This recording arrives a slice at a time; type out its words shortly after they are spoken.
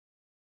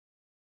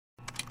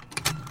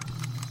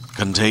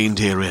Contained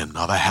herein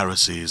are the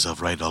heresies of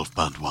Radolf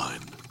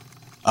Burntwine,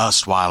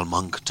 erstwhile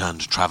monk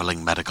turned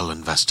traveling medical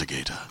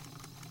investigator.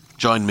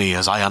 Join me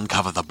as I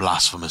uncover the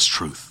blasphemous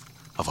truth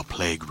of a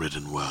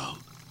plague-ridden world,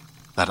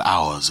 that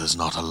ours is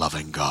not a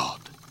loving God,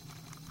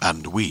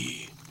 and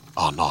we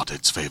are not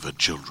its favored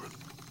children.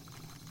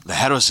 The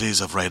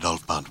heresies of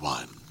Radolf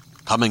Burntwine,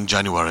 coming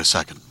January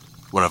 2nd,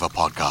 wherever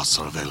podcasts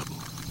are available.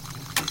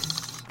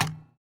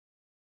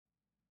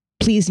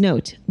 Please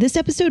note, this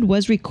episode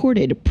was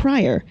recorded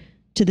prior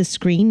to the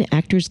Screen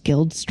Actors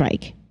Guild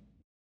strike.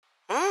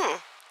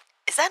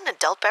 Is that an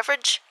adult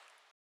beverage?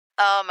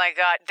 Oh my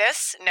god,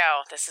 this?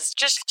 No, this is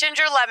just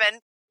ginger lemon.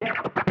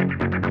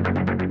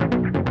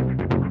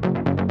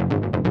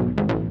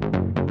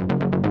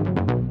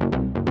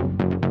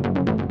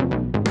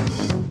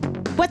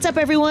 What's up,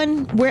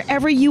 everyone?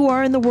 Wherever you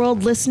are in the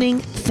world listening,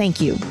 thank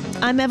you.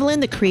 I'm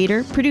Evelyn, the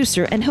creator,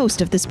 producer, and host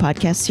of this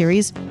podcast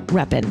series,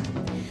 Reppin'.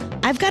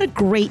 I've got a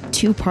great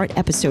two-part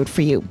episode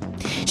for you.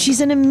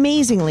 She's an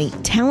amazingly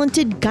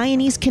talented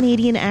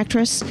Guyanese-Canadian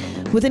actress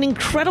with an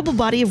incredible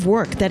body of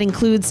work that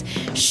includes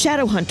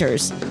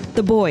Shadowhunters,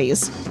 The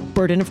Boys,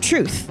 Burden of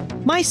Truth,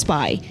 My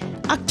Spy,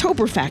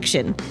 October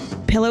Faction,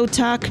 Pillow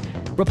Talk,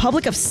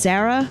 Republic of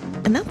Sarah,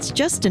 and that's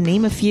just to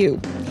name a few.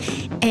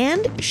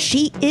 And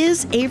she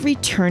is a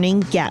returning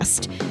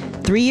guest.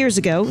 3 years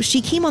ago,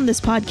 she came on this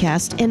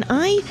podcast, and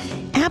I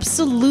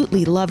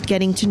absolutely loved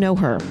getting to know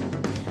her.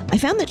 I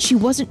found that she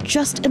wasn't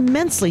just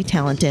immensely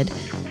talented,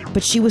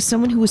 but she was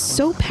someone who was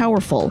so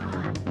powerful,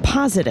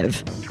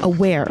 positive,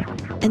 aware,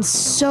 and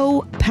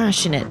so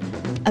passionate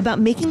about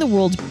making the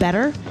world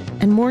better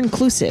and more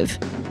inclusive.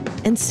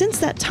 And since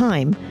that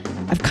time,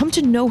 I've come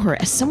to know her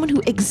as someone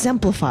who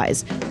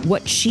exemplifies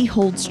what she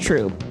holds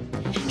true.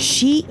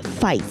 She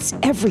fights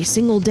every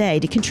single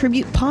day to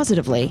contribute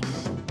positively.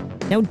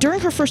 Now, during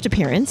her first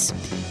appearance,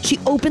 she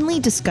openly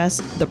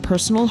discussed the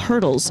personal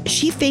hurdles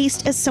she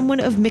faced as someone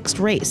of mixed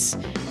race,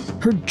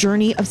 her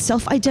journey of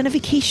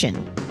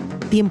self-identification,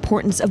 the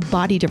importance of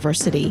body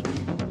diversity,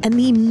 and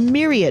the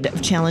myriad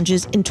of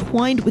challenges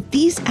entwined with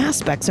these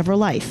aspects of her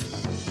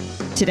life.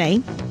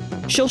 Today,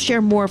 she'll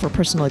share more of her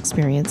personal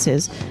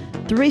experiences,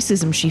 the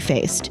racism she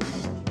faced.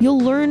 You'll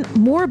learn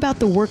more about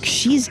the work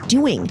she's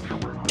doing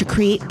to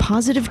create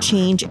positive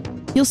change.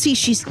 You'll see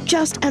she's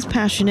just as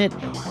passionate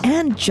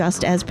and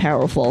just as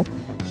powerful.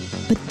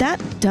 But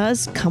that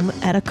does come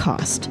at a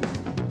cost.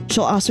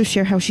 She'll also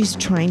share how she's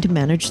trying to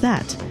manage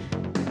that.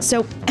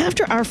 So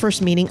after our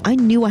first meeting, I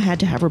knew I had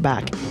to have her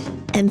back.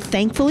 And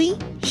thankfully,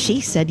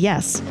 she said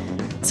yes.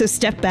 So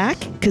step back,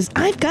 because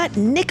I've got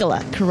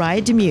Nicola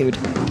Correia-Damude.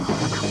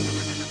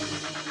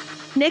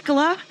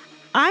 Nicola,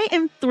 I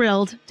am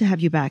thrilled to have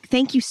you back.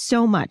 Thank you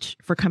so much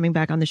for coming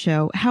back on the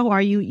show. How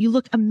are you? You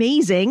look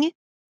amazing.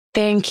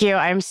 Thank you.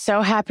 I'm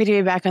so happy to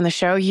be back on the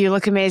show. You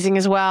look amazing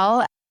as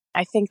well.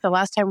 I think the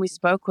last time we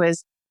spoke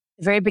was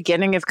the very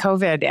beginning of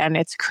COVID, and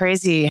it's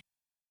crazy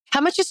how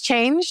much has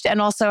changed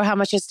and also how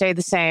much has stayed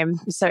the same.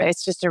 So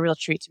it's just a real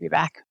treat to be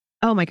back.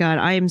 Oh my God,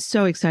 I am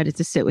so excited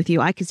to sit with you.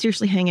 I could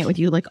seriously hang out with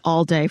you like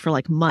all day for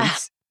like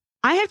months.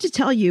 I have to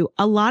tell you,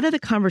 a lot of the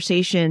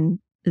conversation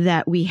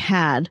that we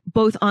had,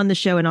 both on the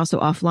show and also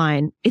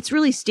offline, it's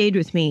really stayed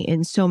with me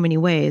in so many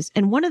ways.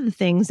 And one of the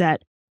things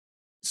that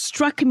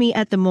struck me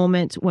at the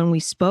moment when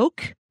we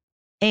spoke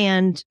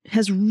and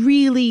has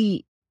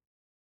really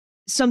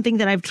something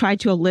that I've tried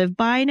to live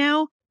by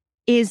now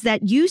is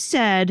that you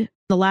said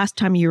the last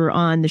time you were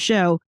on the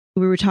show,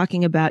 we were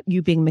talking about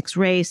you being mixed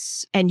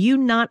race and you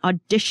not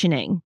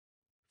auditioning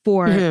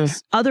for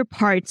other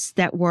parts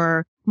that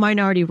were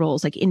minority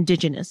roles like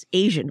Indigenous,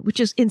 Asian, which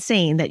is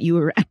insane that you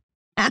were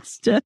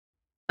asked to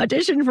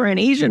audition for an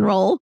Asian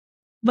role.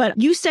 But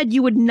you said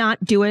you would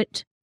not do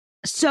it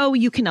so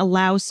you can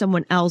allow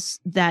someone else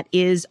that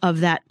is of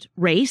that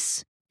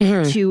race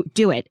to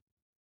do it.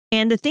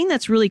 And the thing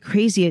that's really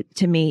crazy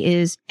to me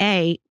is,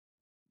 A,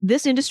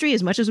 this industry,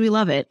 as much as we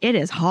love it, it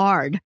is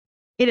hard.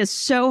 It is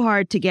so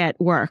hard to get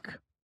work.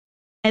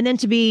 And then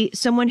to be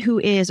someone who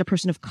is a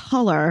person of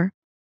color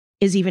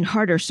is even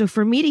harder. So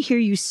for me to hear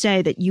you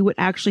say that you would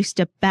actually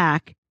step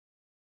back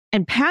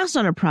and pass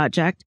on a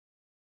project,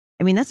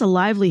 I mean, that's a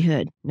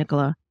livelihood,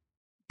 Nicola.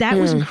 That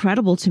was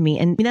incredible to me.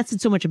 And I mean, that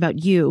said so much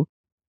about you.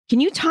 Can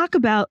you talk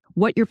about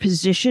what your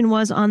position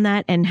was on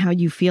that and how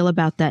you feel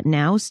about that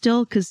now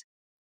still? Because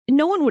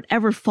no one would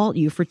ever fault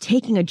you for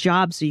taking a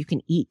job so you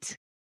can eat.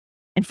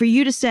 And for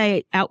you to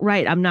say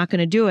outright, I'm not going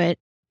to do it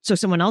so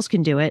someone else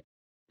can do it,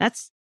 that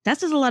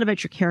says a lot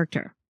about your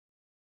character.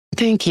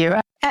 Thank you.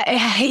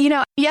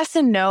 Yes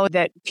and no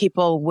that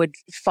people would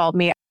fault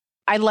me.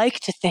 I like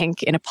to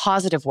think in a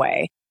positive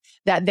way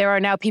that there are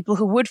now people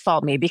who would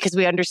fault me because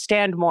we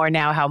understand more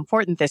now how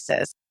important this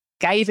is.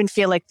 I even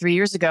feel like almost 3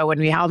 years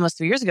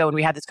ago when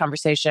we had this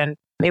conversation,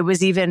 it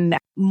was even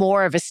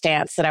more of a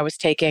stance that I was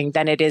taking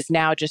than it is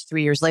now just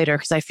 3 years later,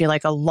 because I feel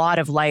like a lot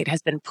of light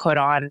has been put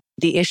on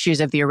the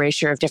issues of the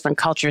erasure of different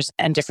cultures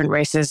and different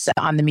races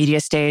on the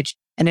media stage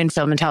and in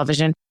film and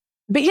television.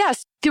 But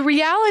yes, the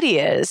reality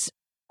is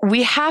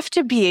we have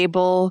to be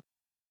able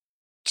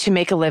to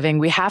make a living.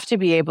 We have to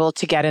be able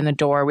to get in the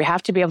door. We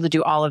have to be able to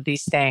do all of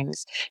these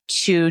things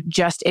to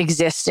just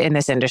exist in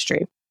this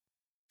industry.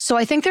 So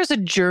I think there's a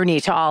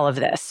journey to all of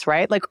this,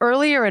 right? Like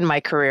earlier in my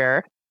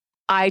career,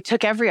 I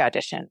took every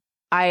audition.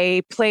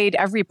 I played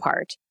every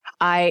part.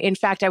 In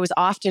fact, I was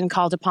often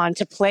called upon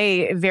to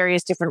play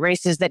various different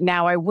races that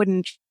now I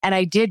wouldn't. And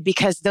I did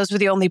because those were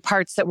the only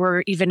parts that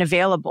were even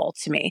available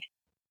to me.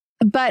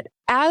 But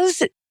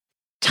as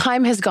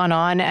time has gone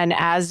on and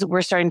as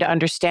we're starting to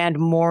understand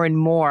more and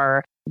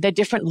more the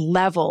different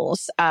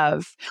levels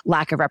of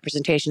lack of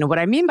representation, and what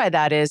I mean by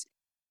that is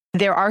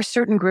there are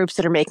certain groups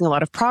that are making a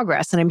lot of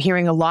progress. And I'm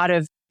hearing a lot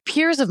of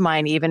peers of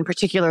mine, even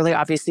particularly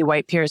obviously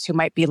white peers who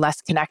might be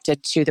less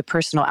connected to the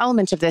personal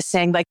element of this,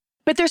 saying like,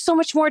 but there's so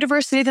much more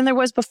diversity than there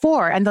was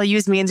before. And they'll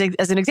use me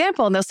as an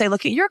example. And they'll say,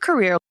 look at your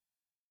career.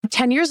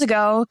 10 years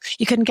ago,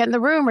 you couldn't get in the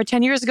room, or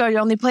 10 years ago, you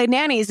only played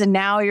nannies, and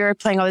now you're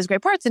playing all these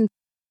great parts. And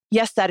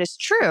yes, that is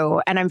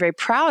true. And I'm very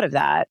proud of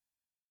that.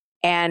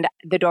 And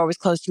the door was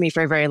closed to me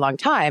for a very long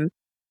time.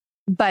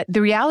 But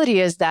the reality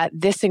is that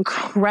this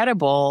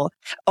incredible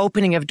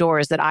opening of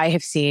doors that I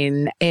have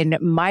seen in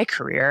my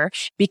career,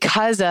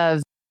 because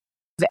of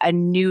a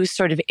new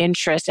sort of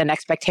interest and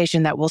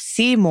expectation that we'll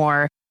see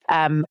more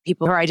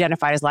people who are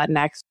identified as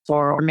Latinx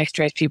or mixed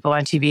race people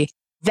on TV,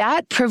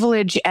 that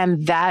privilege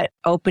and that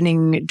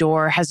opening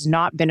door has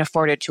not been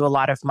afforded to a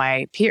lot of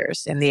my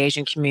peers in the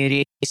Asian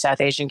community,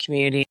 South Asian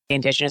community,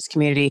 Indigenous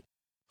community.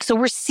 So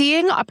we're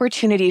seeing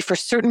opportunity for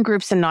certain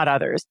groups and not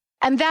others.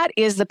 And that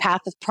is the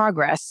path of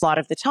progress a lot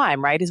of the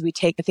time, right? As we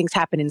take things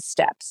happen in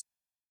steps.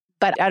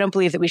 But I don't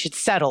believe that we should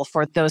settle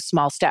for those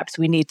small steps.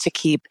 We need to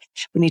keep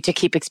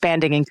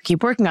expanding and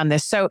keep working on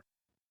this. So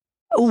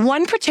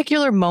one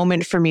particular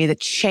moment for me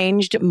that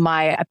changed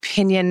my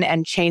opinion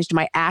and changed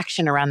my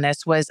action around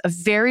this was a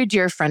very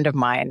dear friend of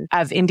mine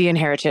of Indian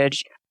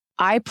heritage.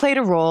 I played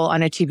a role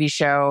on a TV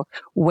show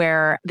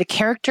where the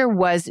character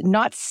was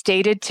not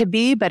stated to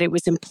be, but it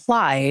was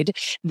implied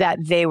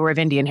that they were of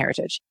Indian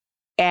heritage.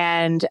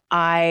 And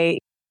I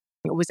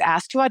was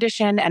asked to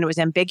audition, and it was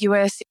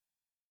ambiguous.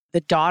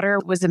 The daughter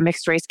was a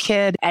mixed race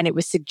kid, and it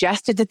was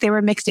suggested that they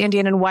were mixed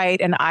Indian and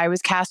white, and I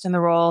was cast in the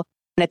role.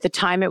 And at the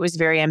time, it was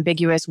very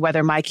ambiguous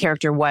whether my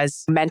character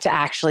was meant to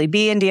actually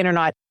be Indian or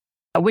not,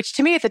 which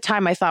to me at the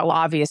time, I thought, well,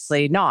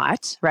 obviously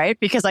not, right?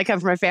 Because I come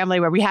from a family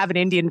where we have an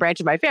Indian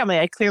branch of my family.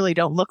 I clearly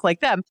don't look like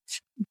them.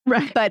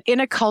 Right. But in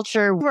a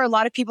culture where a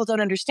lot of people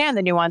don't understand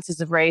the nuances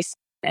of race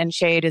and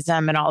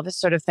shadeism and all this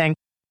sort of thing,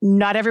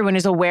 not everyone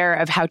is aware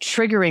of how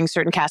triggering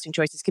certain casting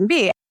choices can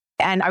be.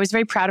 And I was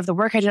very proud of the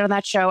work I did on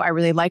that show. I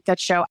really liked that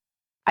show.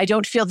 I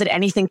don't feel that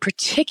anything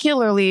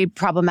particularly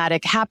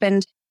problematic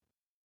happened.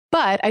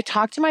 But I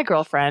talked to my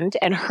girlfriend,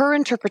 and her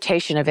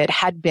interpretation of it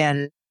had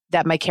been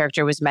that my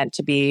character was meant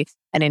to be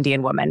an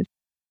Indian woman.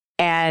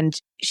 And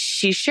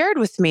she shared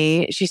with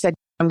me, she said,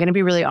 I'm going to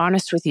be really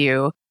honest with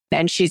you.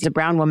 And she's a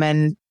brown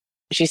woman.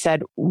 She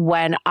said,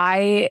 when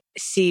I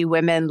see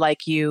women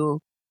like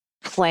you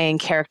playing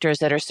characters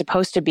that are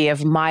supposed to be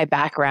of my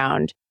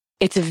background,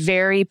 it's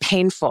very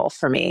painful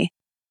for me.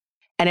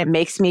 And it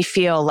makes me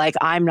feel like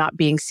I'm not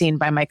being seen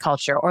by my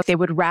culture, or they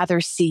would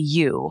rather see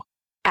you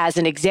as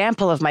an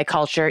example of my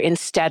culture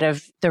instead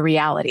of the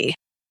reality.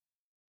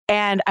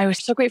 And I was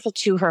so grateful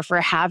to her for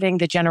having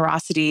the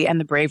generosity and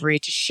the bravery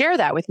to share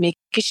that with me,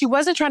 because she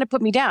wasn't trying to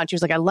put me down. She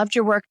was like, I loved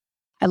your work.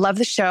 I love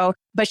the show,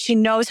 but she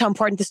knows how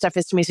important this stuff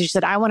is to me. So she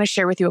said, I want to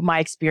share with you what my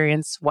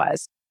experience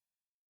was.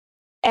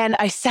 And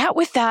I sat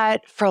with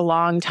that for a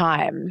long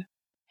time.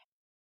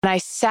 And I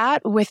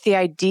sat with the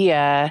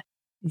idea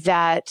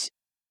that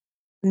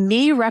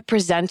me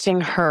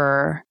representing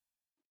her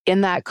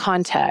in that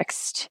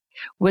context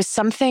was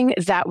something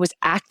that was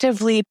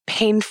actively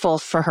painful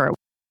for her.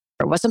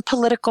 It wasn't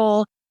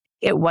political.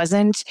 It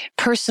wasn't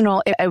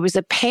personal. It was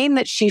a pain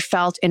that she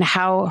felt in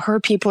how her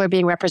people are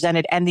being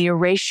represented and the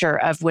erasure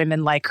of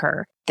women like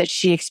her that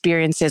she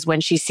experiences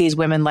when she sees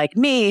women like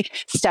me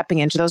stepping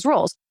into those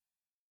roles.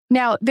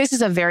 Now, this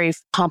is a very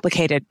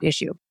complicated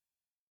issue,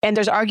 and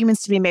there's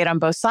arguments to be made on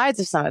both sides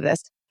of some of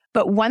this.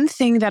 But one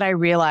thing that I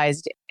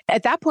realized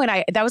at that point,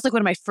 that was like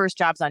one of my first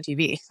jobs on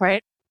TV,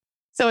 right?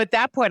 So at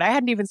that point, I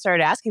hadn't even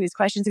started asking these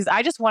questions because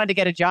I just wanted to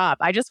get a job.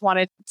 I just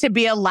wanted to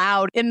be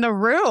allowed in the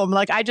room.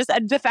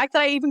 The fact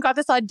that I even got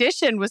this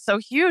audition was so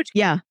huge.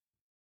 Yeah.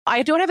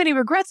 I don't have any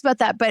regrets about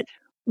that. But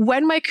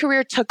when my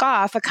career took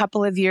off a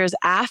couple of years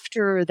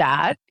after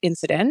that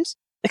incident,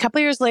 a couple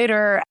of years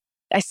later,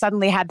 I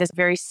suddenly had this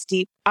very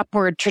steep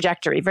upward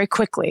trajectory very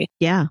quickly.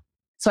 Yeah.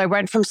 So I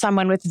went from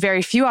someone with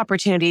very few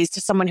opportunities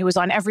to someone who was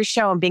on every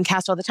show and being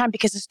cast all the time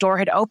because this door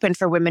had opened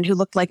for women who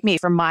looked like me.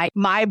 For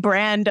my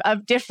brand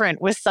of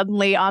different was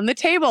suddenly on the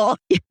table.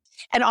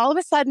 And all of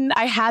a sudden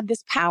I had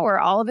this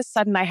power. All of a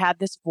sudden I had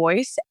this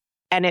voice,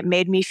 and it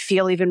made me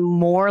feel even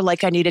more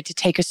like I needed to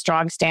take a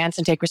strong stance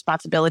and take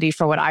responsibility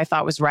for what I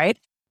thought was right.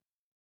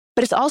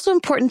 But it's also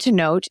important to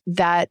note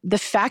that the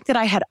fact that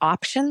I had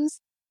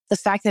options, the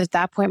fact that at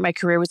that point my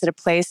career was at a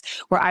place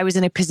where I was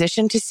in a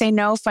position to say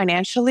no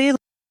financially,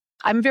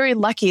 I'm very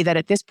lucky that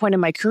at this point in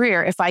my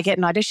career, if I get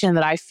an audition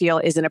that I feel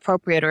is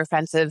inappropriate or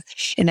offensive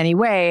in any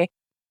way,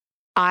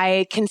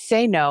 I can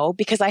say no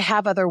because I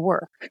have other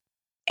work.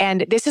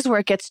 And this is where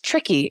it gets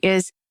tricky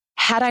is,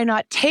 had I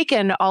not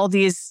taken all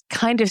these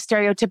kind of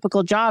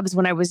stereotypical jobs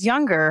when I was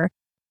younger,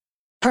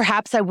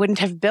 perhaps I wouldn't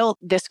have built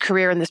this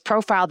career and this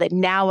profile that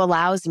now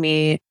allows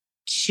me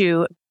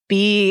to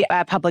be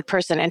a public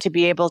person and to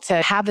be able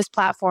to have this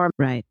platform.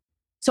 Right.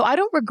 So I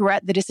don't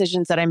regret the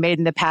decisions that I made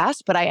in the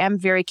past, but I am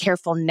very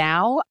careful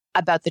now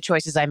about the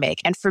choices I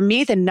make. And for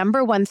me, the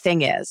number one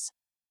thing is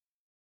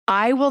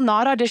I will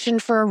not audition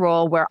for a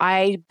role where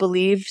I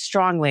believe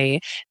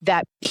strongly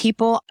that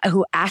people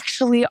who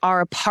actually are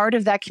a part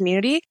of that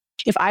community,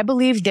 if I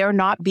believe they're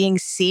not being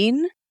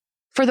seen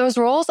for those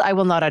roles, I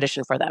will not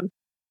audition for them.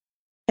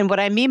 And what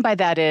I mean by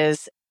that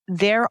is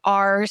there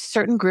are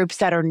certain groups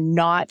that are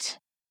not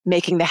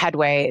making the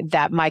headway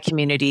that my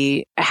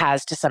community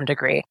has to some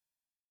degree.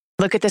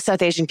 Look at the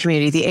South Asian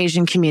community, the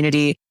Asian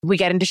community. We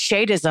get into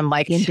shadism,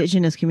 like the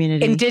Indigenous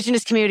community.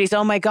 Indigenous communities,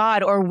 oh my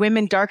God, or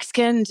women,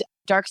 dark-skinned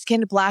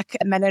Black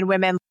men and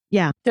women.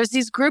 Yeah. There's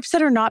these groups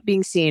that are not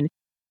being seen,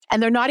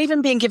 and they're not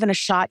even being given a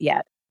shot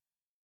yet.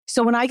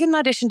 So when I get an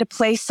audition to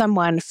play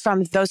someone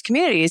from those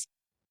communities,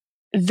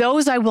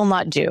 those I will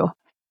not do.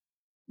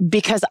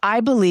 Because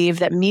I believe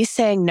that me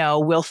saying no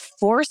will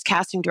force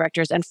casting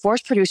directors and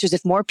force producers,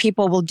 if more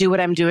people will do what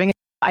I'm doing.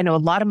 I know a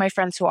lot of my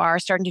friends who are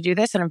starting to do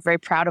this, and I'm very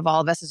proud of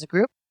all of us as a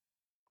group.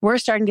 We're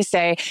starting to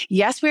say,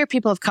 yes, we are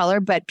people of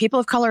color, but people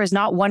of color is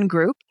not one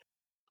group.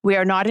 We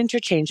are not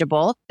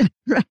interchangeable.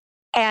 Right.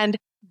 And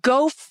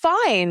go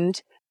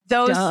find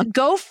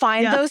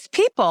those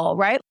people,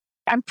 right?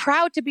 I'm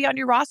proud to be on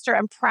your roster.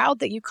 I'm proud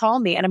that you call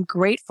me and I'm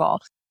grateful.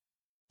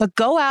 But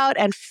go out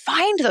and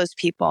find those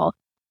people.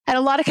 And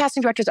a lot of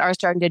casting directors are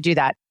starting to do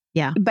that.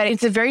 Yeah. But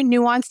it's a very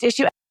nuanced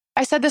issue.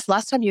 I said this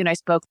last time you and I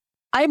spoke.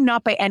 I am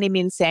not by any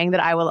means saying that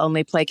I will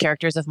only play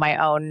characters of my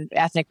own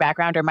ethnic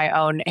background or my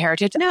own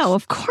heritage. No,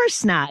 of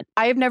course not.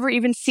 I have never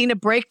even seen a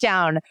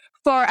breakdown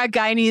for a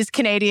Guyanese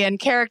Canadian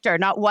character,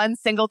 not one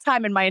single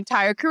time in my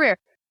entire career.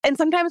 And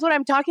sometimes when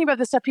I'm talking about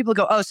this stuff, people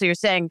go, oh, so you're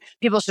saying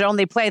people should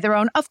only play their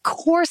own? Of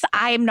course,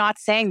 I am not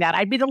saying that.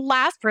 I'd be the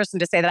last person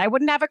to say that. I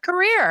wouldn't have a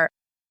career.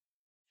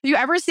 Have you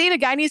ever seen a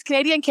Guyanese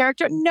Canadian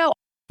character? No,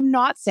 I'm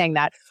not saying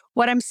that.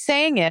 What I'm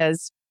saying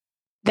is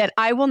that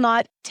I will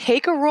not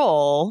take a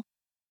role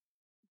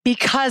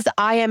because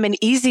I am an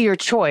easier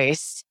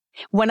choice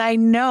when I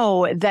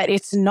know that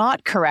it's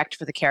not correct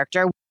for the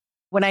character,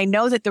 when I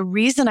know that the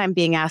reason I'm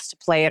being asked to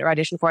play it or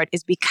audition for it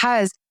is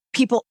because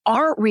people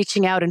aren't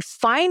reaching out and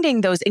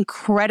finding those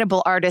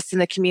incredible artists in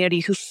the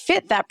community who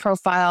fit that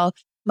profile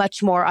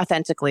much more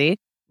authentically.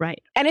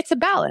 Right. And it's a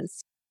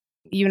balance.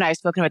 You and I have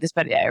spoken about this,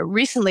 but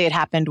recently it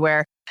happened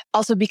where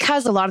also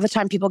because a lot of the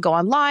time people go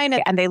online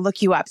and they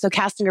look you up. So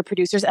casting or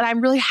producers, and I'm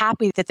really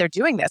happy that they're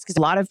doing this because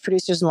a lot of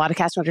producers and a lot of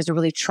casting directors are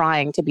really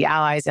trying to be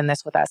allies in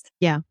this with us.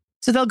 Yeah.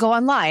 So they'll go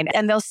online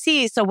and they'll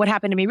see. So what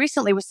happened to me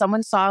recently was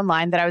someone saw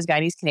online that I was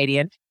Guyanese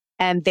Canadian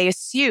and they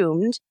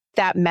assumed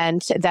that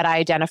meant that I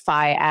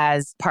identify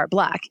as part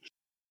Black.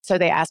 So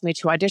they asked me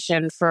to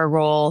audition for a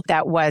role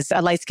that was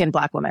a light-skinned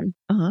Black woman.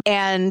 Uh-huh.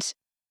 And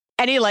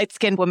any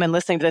light-skinned woman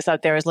listening to this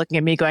out there is looking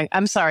at me going,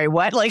 I'm sorry,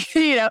 what? Like,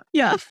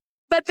 Yeah.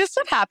 But this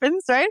stuff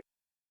happens, right?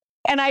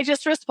 And I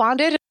just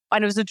responded.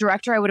 And it was a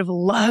director I would have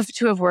loved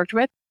to have worked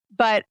with.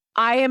 But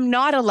I am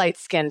not a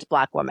light-skinned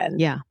Black woman.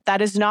 Yeah.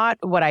 That is not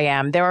what I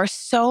am. There are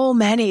so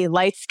many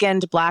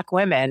light-skinned Black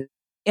women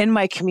in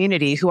my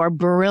community who are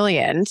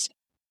brilliant,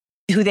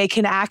 who they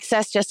can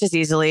access just as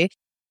easily.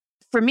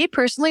 For me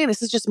personally, and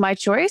this is just my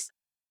choice,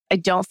 I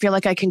don't feel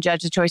like I can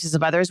judge the choices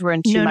of others. We're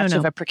in too much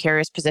of a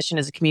precarious position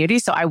as a community.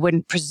 So I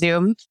wouldn't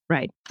presume.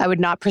 Right. I would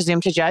not presume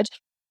to judge.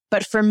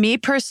 But for me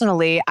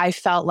personally, I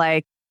felt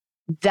like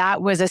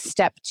that was a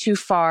step too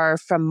far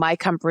from my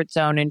comfort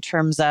zone in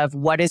terms of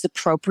what is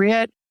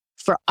appropriate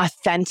for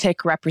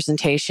authentic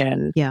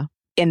representation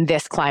in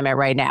this climate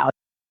right now.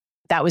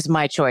 That was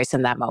my choice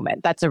in that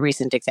moment. That's a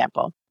recent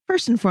example.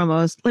 First and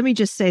foremost, let me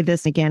just say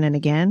this again and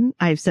again.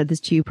 I've said this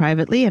to you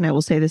privately, and I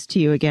will say this to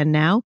you again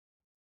now.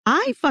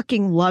 I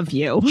fucking love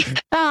you.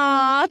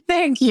 Aw,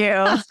 thank you.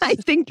 I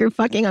think you're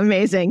fucking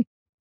amazing.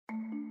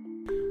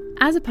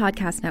 As a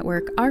podcast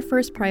network, our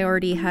first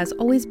priority has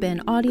always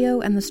been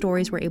audio and the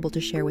stories we're able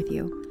to share with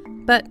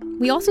you. But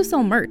we also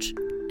sell merch,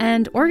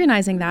 and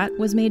organizing that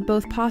was made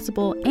both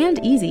possible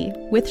and easy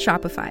with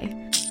Shopify.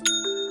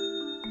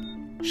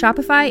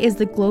 Shopify is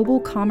the global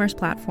commerce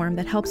platform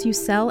that helps you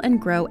sell and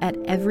grow at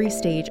every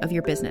stage of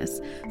your business,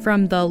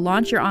 from the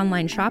launch your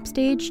online shop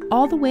stage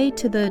all the way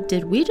to the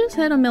did we just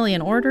hit 1 million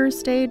orders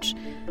stage.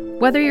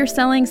 Whether you're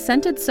selling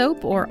scented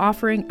soap or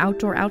offering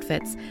outdoor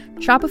outfits,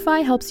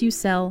 Shopify helps you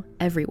sell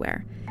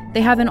everywhere.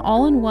 They have an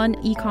all-in-one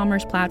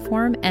e-commerce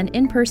platform and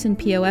in-person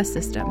POS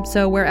system,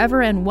 so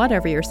wherever and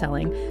whatever you're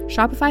selling,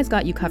 Shopify's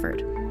got you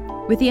covered.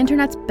 With the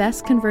internet's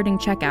best converting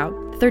checkout,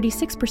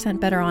 36%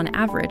 better on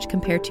average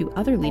compared to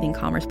other leading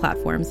commerce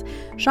platforms,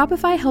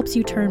 Shopify helps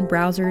you turn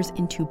browsers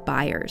into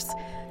buyers.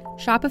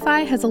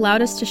 Shopify has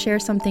allowed us to share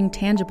something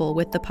tangible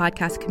with the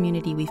podcast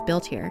community we've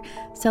built here,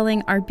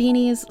 selling our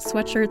beanies,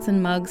 sweatshirts,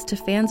 and mugs to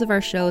fans of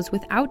our shows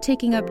without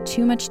taking up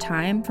too much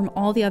time from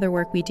all the other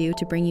work we do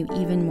to bring you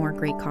even more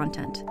great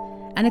content.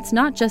 And it's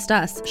not just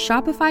us.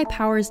 Shopify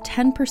powers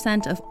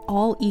 10% of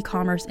all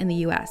e-commerce in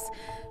the US.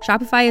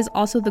 Shopify is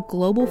also the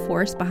global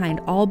force behind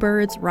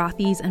Allbirds,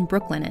 Rothy's, and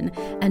Brooklinen,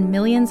 and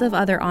millions of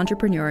other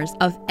entrepreneurs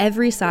of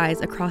every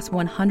size across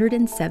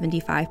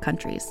 175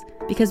 countries.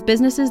 Because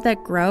businesses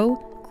that grow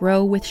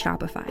with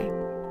Shopify.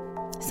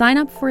 Sign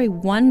up for a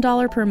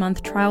 $1 per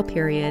month trial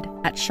period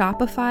at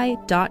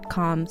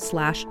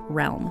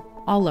shopify.com/realm,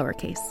 all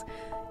lowercase.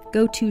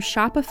 Go to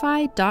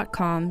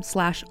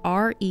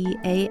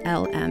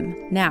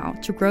shopify.com/REALM now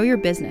to grow your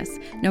business,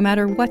 no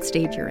matter what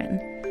stage you're in.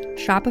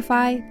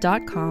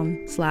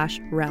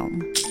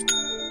 Shopify.com/realm.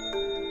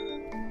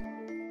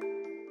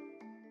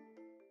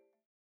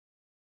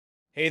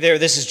 Hey there,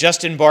 this is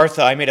Justin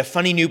Bartha. I made a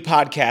funny new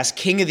podcast,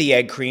 King of the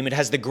Egg Cream. It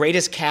has the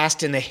greatest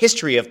cast in the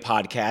history of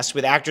podcasts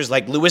with actors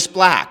like Louis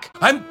Black.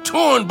 I'm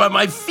torn by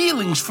my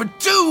feelings for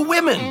two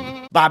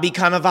women. Bobby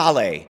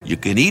Cannavale. You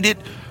can eat it,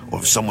 or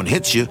if someone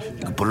hits you,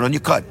 you can put it on your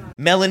cut.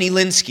 Melanie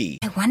Linsky.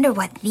 I wonder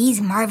what these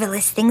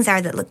marvelous things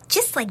are that look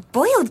just like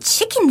boiled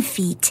chicken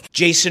feet.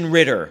 Jason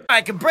Ritter.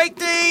 I can break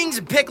things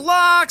and pick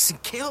locks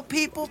and kill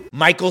people.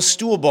 Michael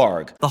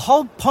Stuhlbarg. The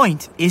whole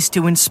point is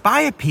to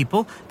inspire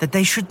people that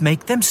they should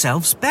make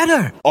themselves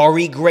better.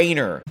 Ari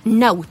Grainer.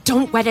 No,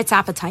 don't whet its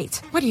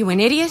appetite. What are you, an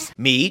idiot?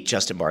 Me,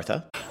 Justin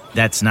Bartha.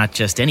 That's not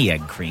just any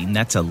egg cream,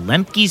 that's a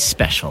Lemke's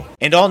special.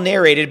 And all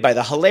narrated by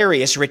the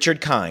hilarious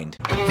Richard Kind.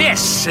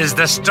 This is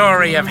the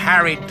story of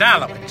Harry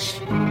Dalowitz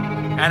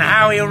and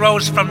how he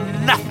rose from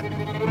nothing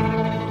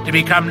to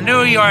become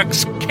New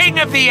York's King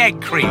of the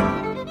Egg Cream.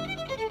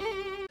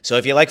 So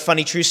if you like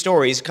funny true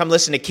stories, come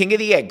listen to King of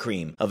the Egg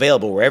Cream,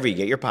 available wherever you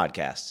get your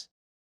podcasts.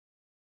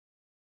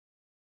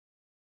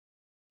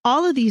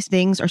 All of these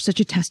things are such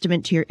a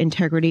testament to your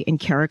integrity and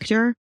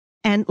character.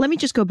 And let me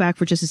just go back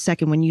for just a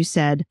second when you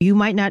said you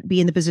might not be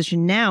in the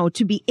position now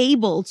to be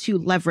able to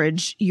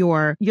leverage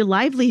your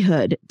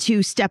livelihood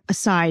to step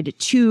aside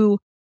to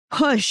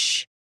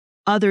push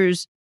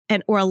others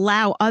and or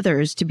allow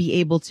others to be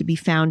able to be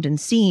found and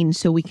seen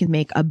so we can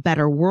make a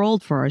better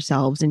world for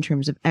ourselves in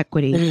terms of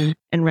equity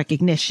and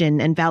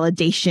recognition and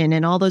validation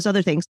and all those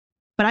other things.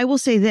 But I will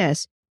say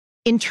this,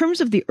 in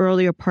terms of the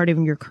earlier part of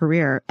your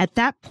career, at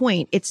that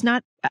point, it's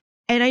not,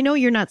 and I know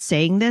you're not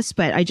saying this,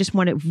 but I just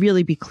want to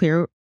really be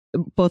clear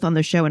both on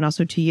the show and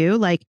also to you,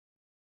 like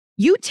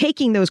you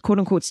taking those quote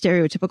unquote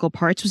stereotypical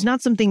parts was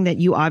not something that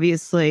you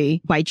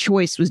obviously by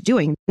choice was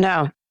doing.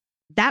 No.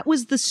 That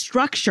was the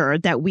structure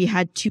that we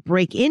had to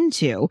break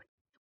into.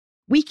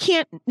 We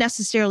can't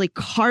necessarily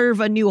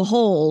carve a new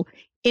hole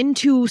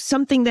into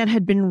something that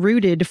had been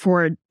rooted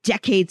for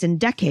decades and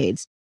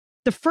decades.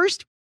 The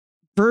first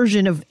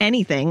version of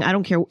anything, I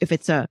don't care if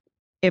it's a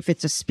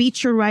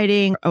speech you're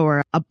writing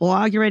or a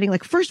blog you're writing,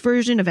 like first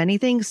version of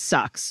anything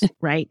sucks,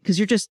 right? Because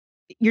you're just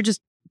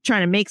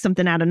trying to make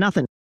something out of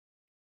nothing.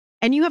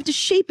 And you have to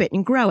shape it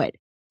and grow it.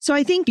 So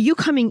I think you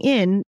coming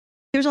in,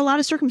 there's a lot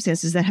of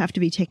circumstances that have to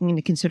be taken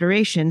into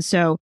consideration.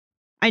 So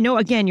I know,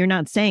 again, you're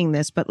not saying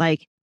this, but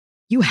like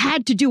you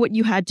had to do what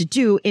you had to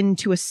do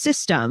into a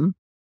system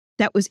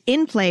that was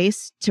in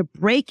place to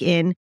break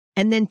in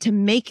and then to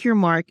make your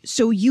mark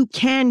so you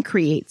can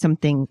create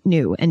something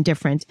new and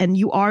different. And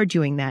you are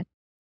doing that.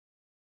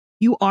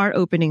 You are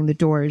opening the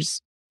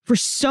doors for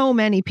so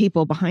many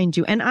people behind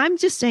you. And I'm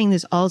just saying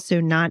this also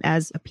not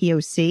as a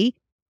POC.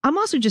 I'm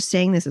also just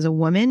saying this as a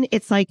woman.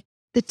 It's like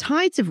the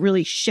tides have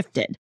really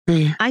shifted.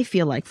 I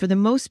feel like for the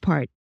most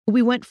part,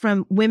 we went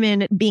from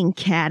women being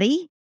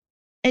catty.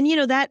 And, you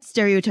know, that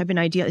stereotype and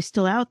idea is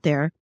still out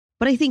there.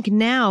 But I think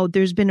now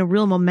there's been a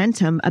real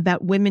momentum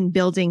about women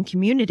building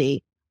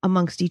community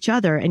amongst each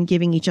other and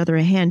giving each other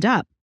a hand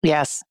up.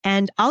 Yes.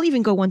 And I'll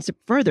even go one step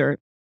further,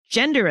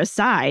 gender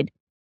aside.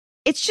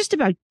 It's just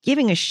about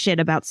giving a shit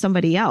about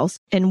somebody else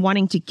and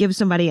wanting to give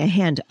somebody a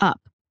hand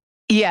up.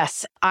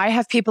 Yes. I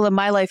have people in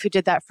my life who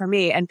did that for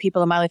me and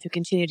people in my life who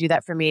continue to do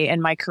that for me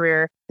in my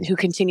career, who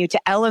continue to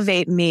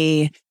elevate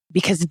me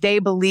because they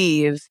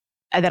believe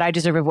that I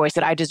deserve a voice,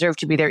 that I deserve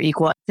to be their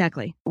equal.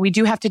 Exactly. We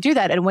do have to do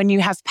that. And when you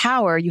have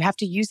power, you have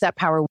to use that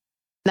power.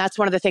 That's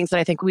one of the things that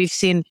I think we've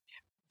seen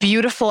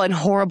beautiful and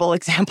horrible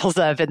examples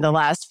of in the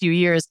last few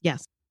years.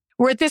 Yes.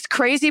 We're at this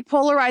crazy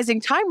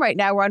polarizing time right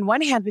now where on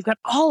one hand, we've got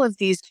all of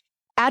these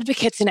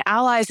advocates and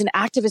allies and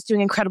activists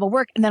doing incredible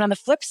work. And then on the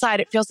flip side,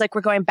 it feels like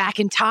we're going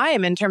back in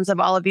time in terms of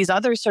all of these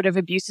other sort of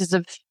abuses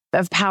of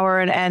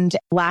power and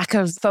lack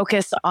of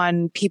focus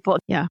on people.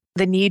 Yeah.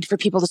 The need for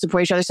people to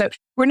support each other. So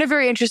we're in a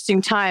very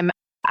interesting time.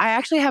 I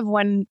actually have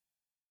one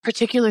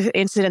particular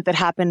incident that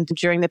happened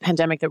during the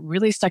pandemic that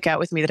really stuck out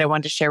with me that I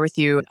wanted to share with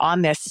you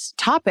on this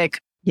topic.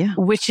 Yeah.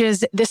 Which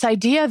is this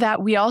idea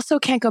that we also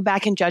can't go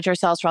back and judge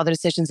ourselves for all the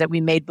decisions that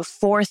we made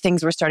before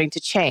things were starting to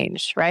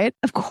change, right?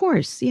 Of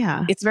course.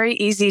 Yeah. It's very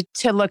easy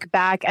to look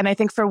back. And I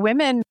think for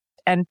women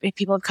and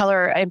people of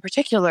color in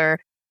particular,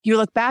 you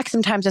look back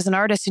sometimes as an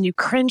artist and you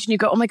cringe and you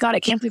go, oh my God, I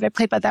can't believe I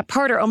played by that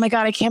part. Or, oh my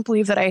God, I can't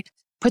believe that I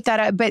put that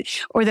out,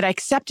 or that I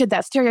accepted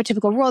that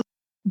stereotypical role.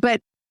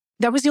 But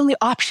that was the only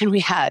option we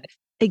had.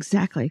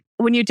 Exactly.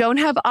 When you don't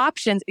have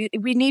options,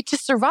 we need to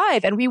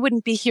survive. And we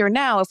wouldn't be here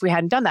now if we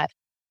hadn't done that.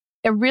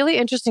 A really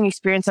interesting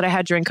experience that I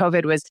had during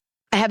COVID was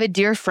I have a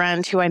dear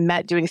friend who I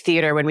met doing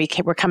theater when we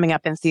were coming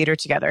up in theater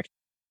together.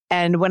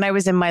 And when I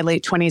was in my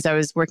late 20s, I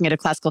was working at a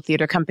classical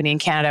theater company in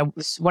Canada. It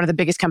was one of the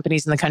biggest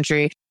companies in the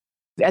country.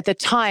 At the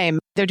time,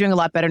 they're doing a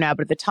lot better now,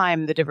 but at the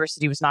time, the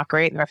diversity was not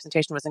great and the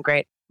representation wasn't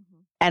great.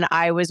 And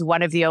I was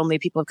one of the only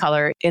people of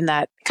color in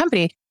that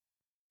company.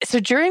 So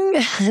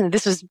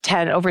this was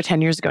over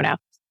 10 years ago now.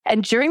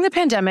 And during the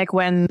pandemic,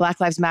 when Black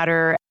Lives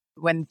Matter,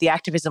 when the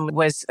activism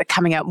was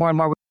coming out more and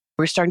more, we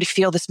were starting to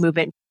feel this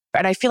movement.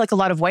 And I feel like a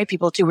lot of white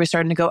people too were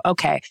starting to go,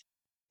 okay,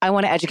 I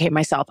want to educate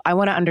myself. I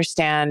want to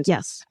understand.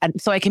 Yes.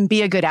 And so I can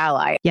be a good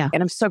ally. Yeah.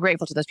 And I'm so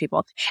grateful to those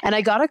people. And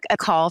I got a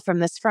call from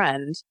this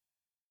friend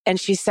and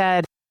she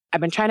said,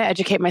 I've been trying to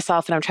educate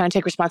myself and I'm trying to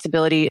take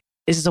responsibility.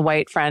 This is a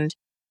white friend.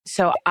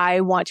 So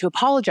I want to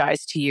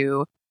apologize to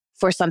you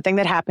for something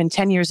that happened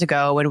 10 years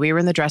ago when we were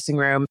in the dressing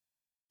room.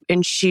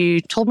 And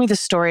she told me the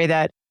story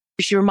that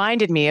she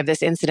reminded me of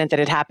this incident that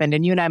had happened.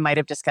 And you and I might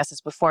have discussed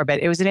this before, but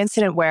it was an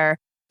incident where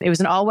it was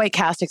an all-white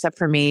cast except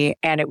for me.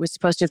 And it was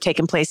supposed to have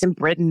taken place in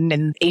Britain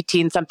in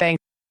 18-something.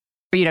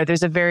 You know,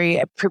 there's a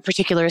very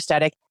particular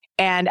aesthetic.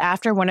 And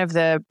after one of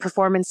the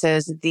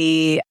performances,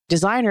 the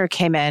designer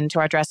came into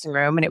our dressing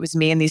room and it was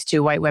me and these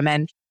two white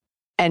women.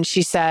 And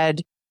she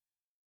said,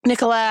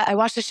 Nicola, I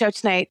watched the show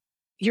tonight.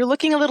 You're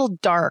looking a little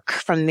dark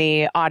from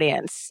the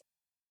audience.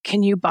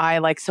 Can you buy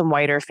like some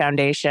whiter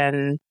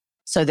foundation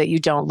so that you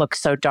don't look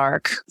so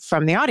dark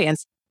from the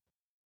audience?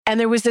 And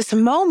there was this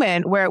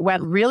moment where it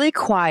went really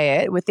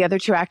quiet with the other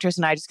two actors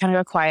and I just kind of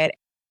got quiet.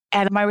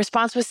 And my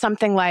response was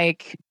something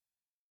like,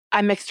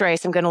 I'm mixed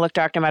race. I'm going to look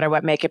dark no matter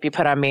what makeup you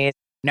put on me.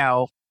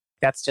 No,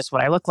 that's just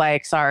what I look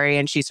like. Sorry.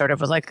 And she sort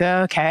of was like,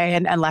 okay,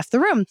 and left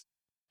the room.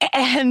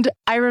 And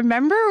I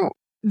remember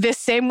this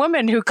same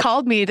woman who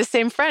called me, the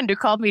same friend who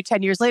called me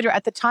 10 years later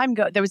at the time,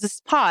 there was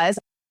this pause.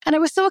 And I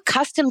was so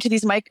accustomed to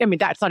these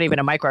that's not even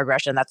a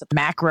microaggression. That's a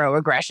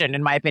macroaggression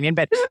in my opinion,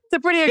 but it's a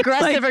pretty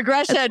aggressive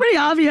aggression. It's pretty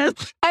obvious.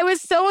 I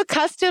was so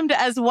accustomed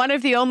as one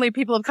of the only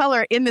people of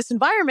color in this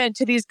environment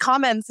to these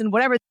comments and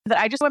whatever that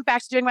I just went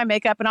back to doing my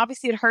makeup and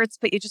obviously it hurts,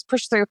 but you just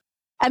push through.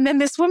 And then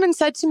this woman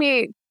said to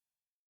me,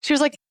 she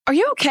was like, are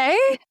you okay?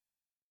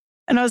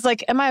 And I was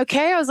like, am I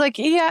okay? I was like,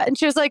 yeah. And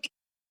she was like,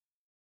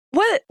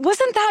 what?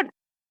 Wasn't that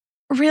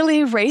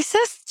really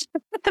racist?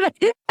 And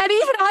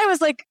even I was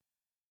like,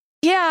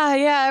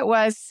 yeah, it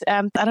was.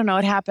 I don't know.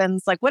 It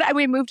happens. Like what?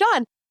 We moved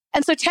on.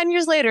 And so 10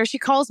 years later, she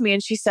calls me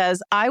and she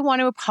says, I want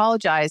to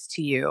apologize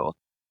to you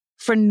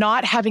for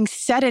not having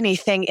said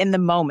anything in the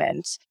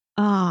moment.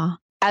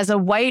 As a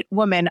white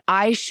woman,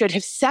 I should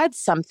have said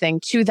something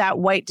to that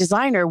white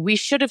designer. We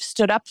should have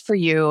stood up for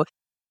you.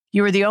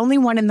 You were the only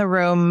one in the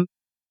room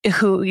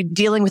who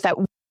dealing with that.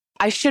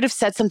 I should have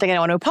said something and I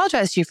want to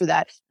apologize to you for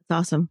that.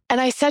 That's awesome. And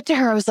I said to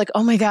her, I was like,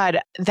 oh my God,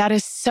 that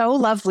is so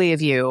lovely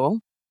of you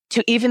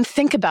to even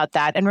think about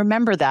that and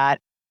remember that.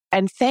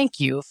 And thank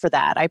you for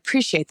that. I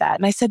appreciate that.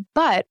 And I said,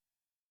 but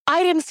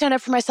I didn't stand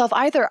up for myself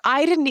either.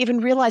 I didn't even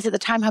realize at the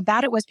time how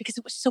bad it was because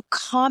it was so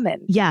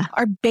common. Yeah.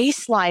 Our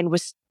baseline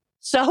was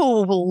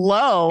so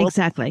low.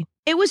 Exactly.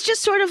 It was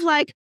just sort of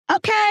like,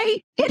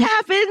 okay, it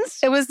happens.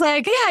 It was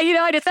like,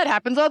 yeah, that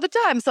happens all the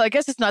time. So I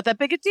guess it's not that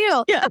big a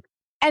deal. Yeah.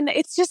 And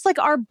it's just like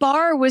our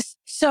bar was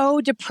so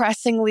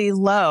depressingly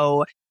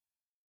low.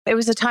 It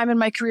was a time in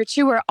my career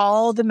too where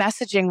all the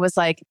messaging was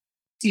like,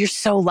 you're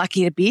so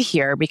lucky to be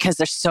here because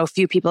there's so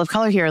few people of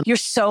color here. You're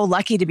so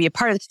lucky to be a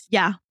part of this.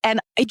 Yeah. And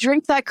I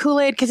drink that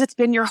Kool-Aid because it's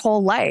been your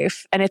whole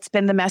life and it's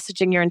been the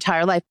messaging your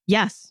entire life.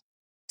 Yes.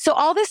 So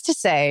all this to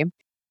say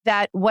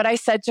that what I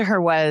said to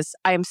her was,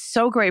 I am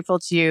so grateful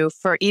to you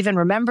for even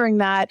remembering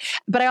that.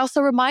 But I also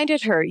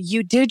reminded her,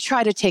 you did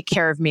try to take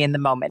care of me in the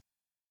moment.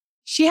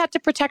 She had to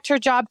protect her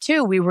job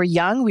too. We were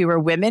young. We were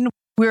women.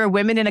 We were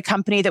women in a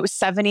company that was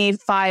 75%,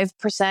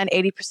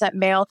 80%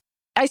 male.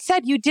 I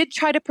said, you did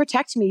try to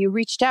protect me. You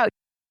reached out.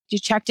 You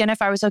checked in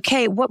if I was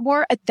okay. What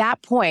more at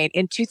that point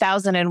in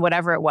 2000 and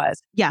whatever it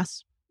was?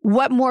 Yes.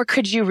 What more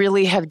could you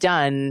really have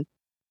done?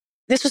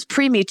 This was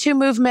pre-Me Too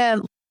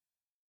movement.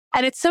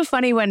 And it's so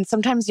funny when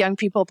sometimes young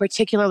people,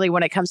 particularly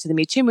when it comes to the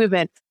Me Too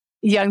movement,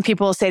 young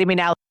people say to me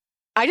now,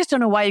 I just don't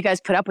know why you guys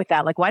put up with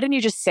that. Like, why didn't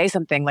you just say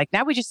something? Like,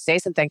 now we just say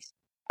something.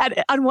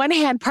 And on one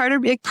hand, part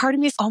of me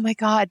is, oh my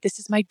God, this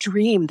is my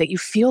dream that you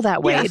feel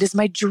that way. Yes. It is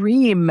my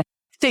dream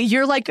that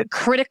you're like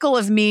critical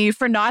of me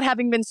for not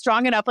having been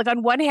strong enough. Like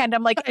on one hand,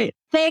 I'm like,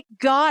 thank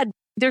God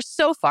they're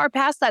so far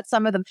past that,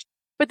 some of them.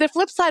 But the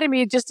flip side of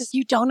me just is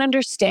you don't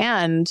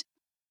understand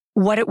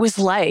what it was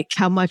like.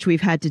 How much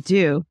we've had to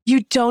do.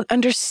 You don't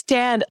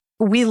understand.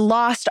 We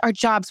lost our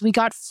jobs. We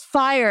got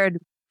fired.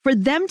 For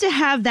them to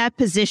have that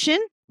position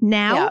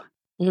now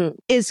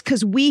is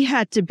because we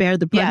had to bear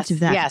the brunt of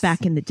that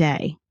back in the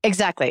day.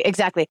 Exactly.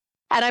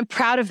 And I'm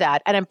proud of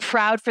that. And I'm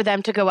proud for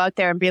them to go out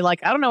there and be like,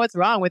 I don't know what's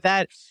wrong with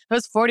that.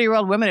 Those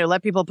 40-year-old women who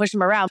let people push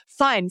them around.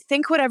 Fine,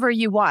 think whatever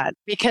you want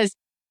because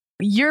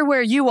you're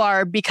where you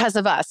are because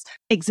of us.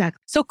 Exactly.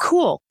 So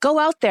cool. Go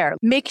out there.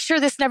 Make sure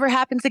this never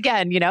happens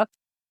again,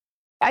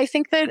 I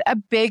think that a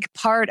big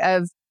part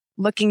of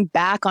looking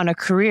back on a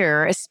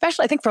career,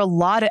 especially I think for a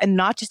lot of, and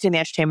not just in the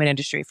entertainment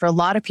industry, for a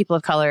lot of people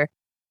of color,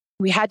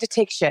 we had to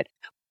take shit.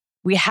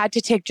 We had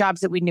to take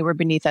jobs that we knew were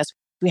beneath us.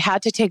 We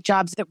had to take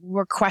jobs that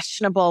were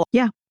questionable.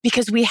 Yeah.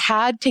 Because we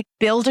had to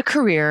build a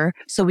career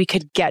so we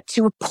could get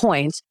to a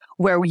point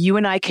where you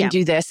and I can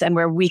do this and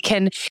where we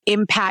can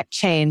impact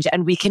change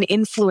and we can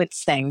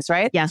influence things,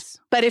 right? Yes.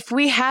 But if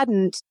we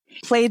hadn't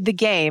played the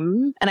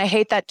game, and I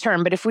hate that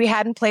term, but if we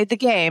hadn't played the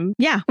game,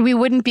 we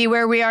wouldn't be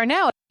where we are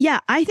now. Yeah.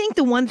 I think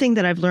the one thing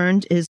that I've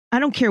learned is I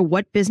don't care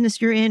what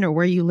business you're in or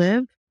where you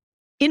live,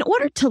 in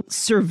order to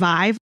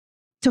survive,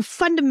 to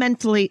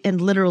fundamentally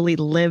and literally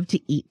live to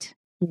eat.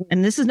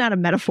 And this is not a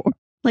metaphor,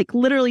 like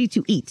literally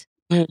to eat.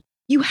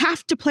 You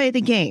have to play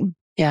the game.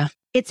 Yeah.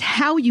 It's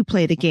how you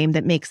play the game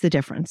that makes the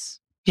difference.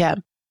 Yeah,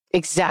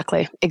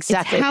 exactly. It's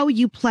how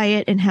you play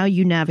it and how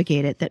you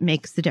navigate it that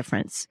makes the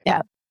difference.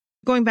 Yeah.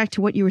 Going back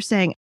to what you were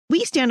saying,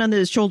 we stand on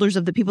the shoulders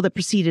of the people that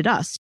preceded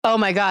us. Oh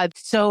my God,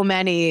 so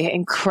many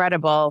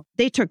incredible.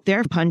 They took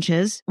their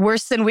punches.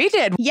 Worse than we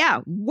did.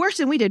 Yeah, worse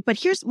than we did. But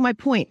here's my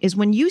point is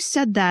when you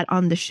said that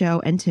on the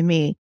show and to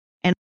me,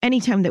 and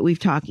anytime that we've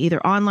talked,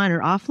 either online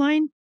or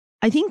offline,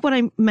 I think what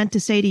I meant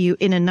to say to you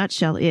in a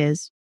nutshell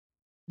is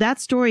that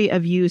story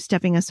of you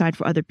stepping aside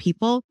for other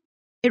people.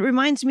 It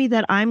reminds me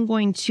that I'm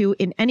going to,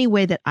 in any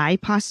way that I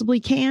possibly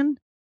can,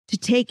 to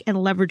take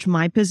and leverage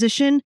my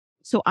position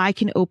so I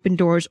can open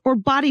doors or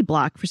body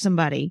block for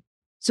somebody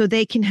so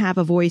they can have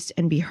a voice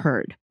and be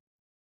heard.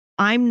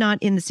 I'm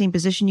not in the same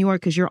position you are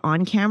because you're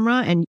on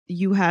camera and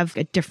you have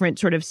a different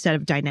sort of set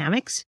of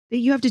dynamics that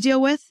you have to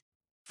deal with.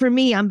 For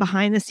me, I'm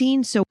behind the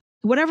scenes. So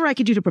whatever I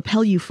could do to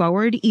propel you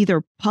forward,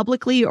 either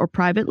publicly or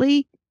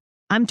privately,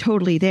 I'm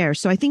totally there.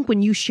 So I think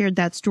when you shared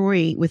that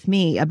story with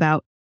me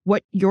about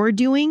what you're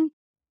doing,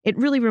 it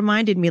really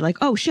reminded me like,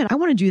 oh shit, I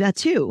want to do that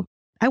too.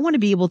 I want to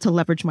be able to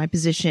leverage my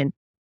position,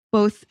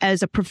 both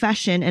as a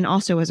profession and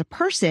also as a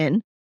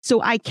person,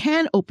 so I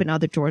can open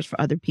other doors for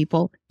other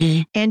people.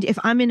 And if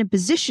I'm in a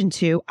position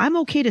to, I'm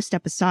okay to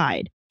step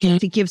aside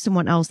to give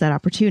someone else that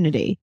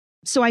opportunity.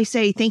 So I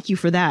say thank you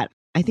for that.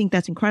 I think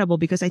that's incredible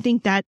because I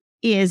think that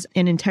is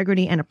an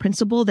integrity and a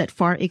principle that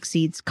far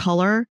exceeds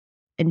color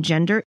and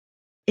gender.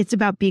 It's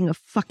about being a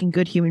fucking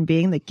good human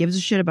being that gives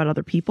a shit about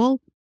other people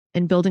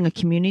and building a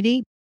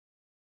community.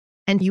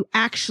 And you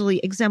actually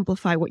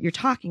exemplify what you're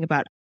talking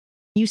about.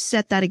 You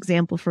set that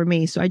example for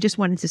me. So I just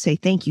wanted to say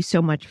thank you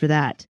so much for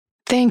that.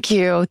 Thank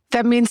you.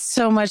 That means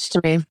so much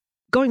to me.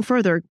 Going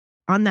further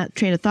on that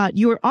train of thought,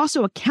 you are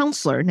also a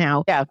counselor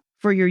now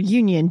for your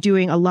union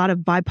doing a lot of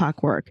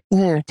BIPOC work.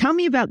 Tell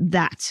me about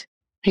that.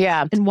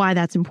 Yeah. And why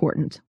that's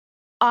important.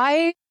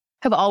 I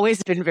have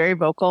always been very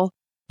vocal.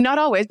 Not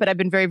always, but I've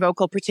been very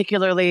vocal,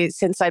 particularly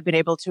since I've been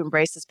able to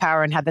embrace this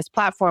power and have this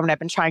platform. And I've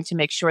been trying to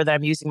make sure that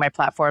I'm using my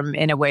platform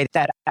in a way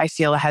that I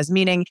feel has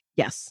meaning.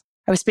 Yes.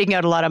 I was speaking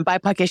out a lot on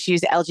BIPOC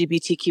issues,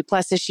 LGBTQ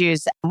plus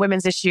issues,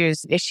 women's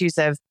issues, issues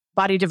of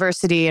body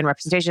diversity and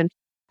representation.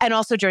 And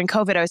also during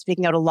COVID, I was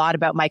speaking out a lot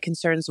about my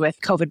concerns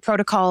with COVID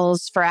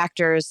protocols for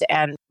actors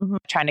and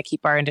trying to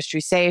keep our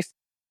industry safe.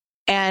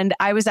 And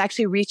I was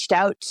actually reached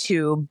out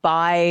to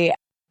by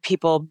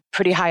people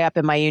pretty high up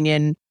in my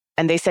union.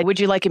 And they said, would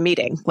you like a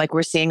meeting? Like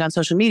we're seeing on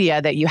social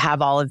media that you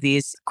have all of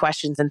these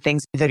questions and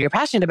things that you're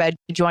passionate about.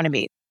 Do you want to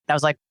meet? I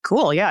was like,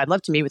 cool. Yeah, I'd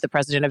love to meet with the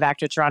president of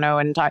Actor Toronto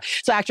and talk.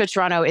 So Actor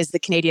Toronto is the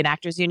Canadian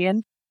Actors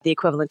Union, the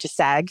equivalent to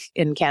SAG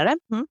in Canada.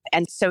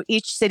 And so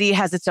each city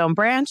has its own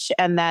branch.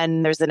 And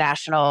then there's the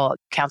National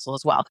Council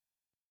as well.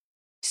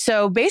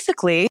 So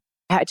basically,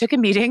 I took a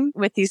meeting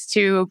with these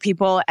two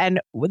people.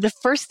 And the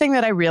first thing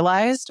that I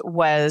realized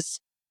was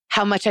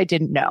how much I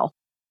didn't know,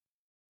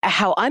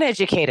 how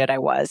uneducated I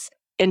was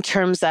in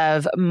terms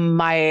of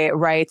my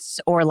rights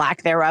or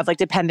lack thereof, like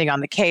depending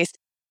on the case,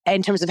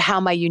 in terms of how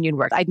my union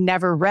worked. I'd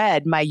never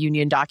read my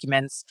union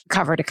documents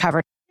cover to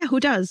cover. Yeah, who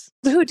does?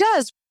 Who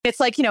does? It's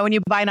like, when you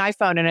buy an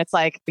iPhone and it's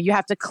like, you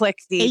have to click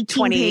the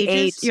 28,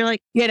 pages. You're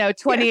like,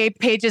 28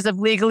 pages of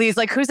legalese.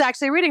 Like, who's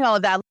actually reading all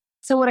of that?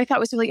 So what I thought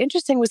was really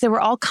interesting was there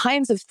were all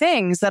kinds of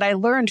things that I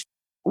learned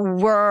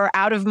were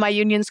out of my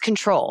union's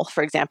control,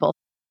 for example,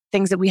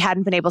 things that we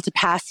hadn't been able to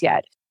pass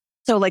yet.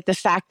 So like the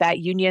fact that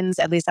unions,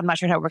 at least I'm not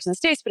sure how it works in the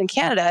States, but in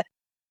Canada,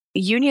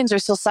 unions are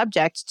still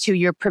subject to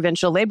your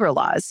provincial labor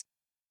laws.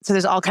 So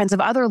there's all kinds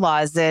of other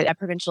laws that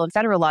provincial and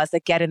federal laws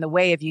that get in the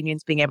way of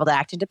unions being able to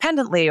act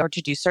independently or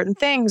to do certain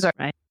things.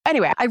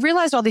 Anyway, I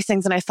realized all these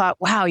things and I thought,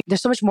 wow,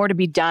 there's so much more to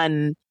be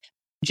done.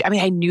 I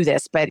mean, I knew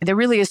this, but there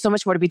really is so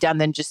much more to be done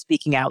than just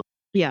speaking out.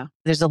 Yeah.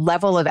 There's a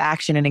level of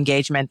action and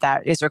engagement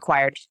that is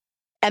required.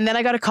 And then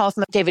I got a call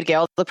from David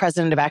Gale, the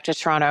president of Actor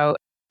Toronto,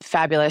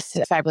 fabulous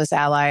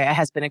ally,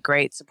 has been a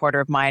great supporter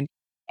of mine.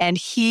 And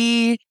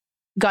he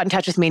got in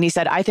touch with me and he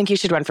said, I think you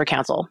should run for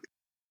council.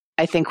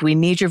 I think we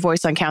need your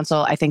voice on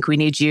council. I think we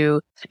need you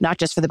not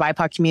just for the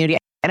BIPOC community.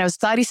 And I was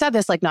glad he said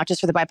this, like not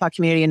just for the BIPOC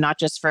community and not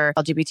just for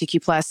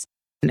LGBTQ plus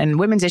and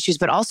women's issues,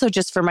 but also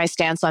just for my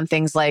stance on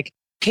things like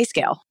pay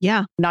scale.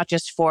 Yeah. Not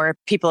just for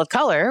people of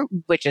color,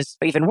 which is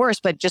even worse,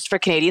 but just for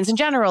Canadians in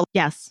general.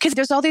 Yes. Because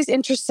there's all these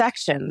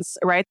intersections,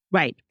 right?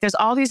 Right. There's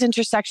all these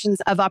intersections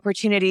of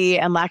opportunity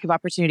and lack of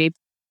opportunity.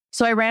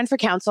 So I ran for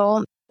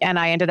council and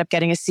I ended up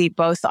getting a seat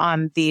both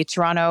on the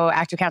Toronto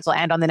Actor Council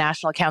and on the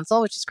National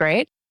Council, which is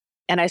great.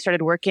 And I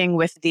started working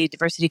with the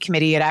diversity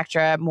committee at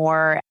ACTRA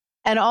more.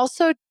 And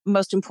also,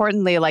 most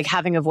importantly, like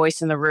having a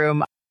voice in the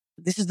room.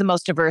 This is the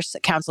most diverse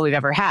council we've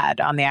ever had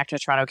on the ACTRA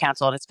Toronto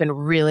Council. And it's been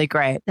really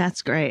great.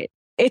 That's great.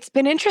 It's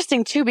been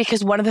interesting too,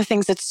 because one of the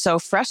things that's so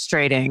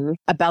frustrating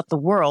about the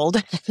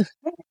world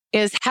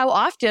is how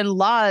often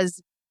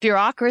laws,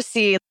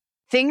 bureaucracy,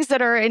 things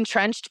that are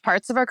entrenched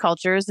parts of our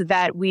cultures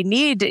that we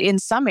need in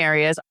some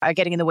areas are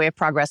getting in the way of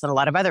progress in a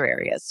lot of other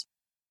areas.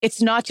 It's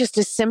not just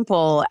as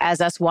simple as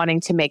us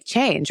wanting to make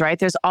change, right?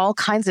 There's all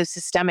kinds of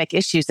systemic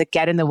issues that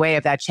get in the way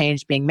of that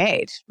change being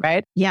made,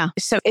 right? Yeah.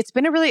 So it's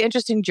been a really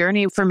interesting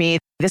journey for me.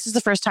 This is the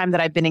first time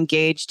that I've been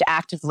engaged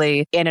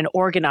actively in an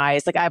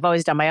organized, like I've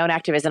always done my own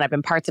activism. I've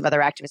been parts of other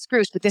activist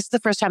groups, but this is the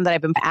first time that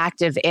I've been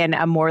active in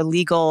a more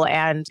legal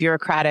and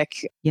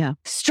bureaucratic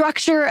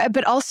structure,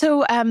 but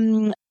also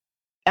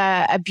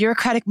a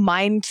bureaucratic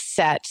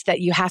mindset that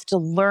you have to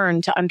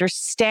learn to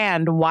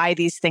understand why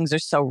these things are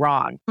so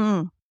wrong.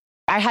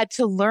 I had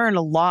to learn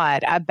a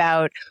lot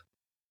about,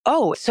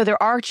 so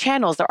there are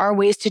channels, there are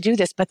ways to do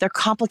this, but they're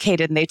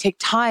complicated and they take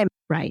time.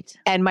 Right.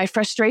 And my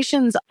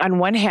frustrations on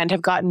one hand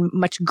have gotten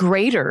much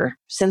greater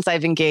since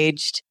I've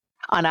engaged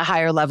on a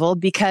higher level,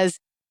 because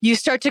you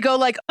start to go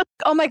like,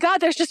 oh my God,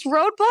 there's just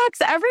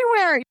roadblocks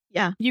everywhere.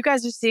 Yeah. You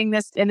guys are seeing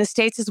this in the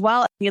States as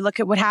well. You look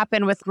at what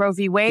happened with Roe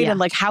v. Wade and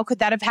like, how could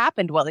that have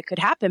happened? Well, it could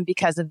happen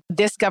because of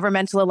this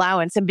governmental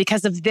allowance and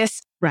because of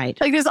this. Right.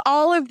 Like there's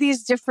all of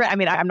these different, I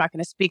mean, I'm not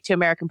going to speak to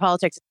American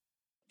politics.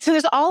 So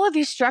there's all of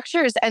these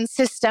structures and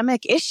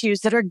systemic issues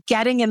that are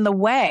getting in the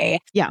way.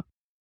 Yeah.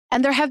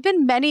 And there have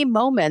been many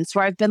moments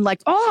where I've been like,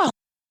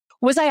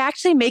 was I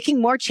actually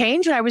making more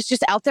change when I was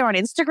just out there on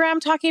Instagram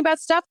talking about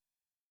stuff?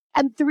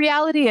 And the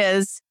reality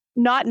is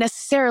not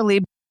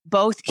necessarily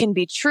both can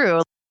be true.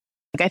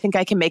 Like, I think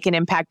I can make an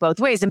impact both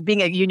ways. And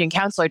being a union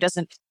counselor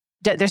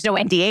there's no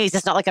NDAs.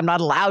 It's not like I'm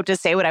not allowed to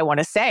say what I want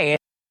to say.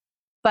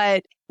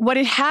 But what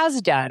it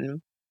has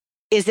done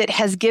is it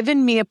has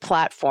given me a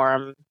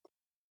platform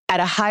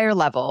at a higher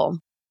level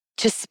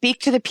to speak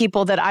to the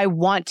people that I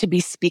want to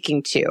be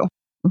speaking to.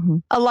 Mm-hmm.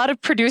 A lot of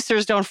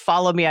producers don't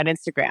follow me on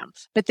Instagram,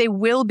 but they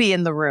will be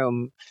in the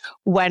room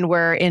when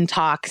we're in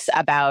talks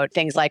about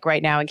things like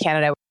right now in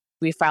Canada,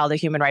 we filed a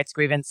human rights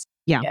grievance.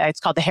 Yeah. It's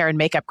called the hair and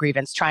makeup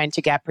grievance, trying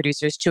to get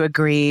producers to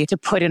agree to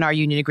put in our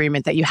union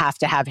agreement that you have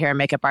to have hair and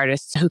makeup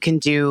artists who can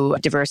do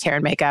diverse hair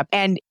and makeup.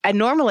 And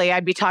normally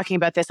I'd be talking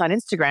about this on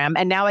Instagram,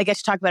 and now I get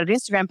to talk about it on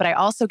Instagram, but I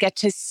also get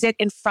to sit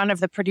in front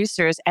of the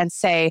producers and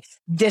say,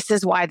 this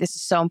is why this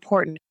is so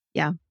important.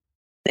 Yeah.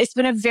 It's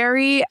been a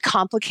very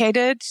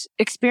complicated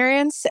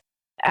experience.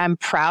 I'm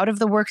proud of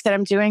the work that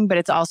I'm doing, but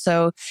it's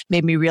also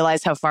made me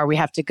realize how far we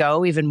have to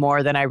go, even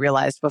more than I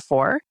realized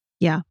before.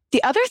 Yeah.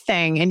 The other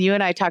thing, and you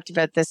and I talked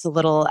about this a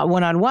little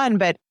one-on-one,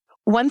 but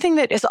one thing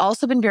that has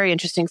also been very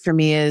interesting for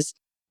me is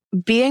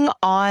being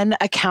on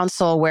a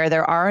council where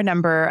there are a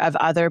number of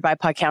other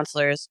BIPOC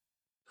counselors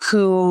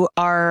who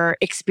are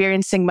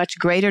experiencing much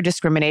greater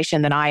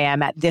discrimination than I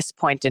am at this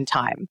point in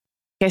time.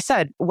 Like I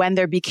said, when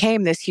there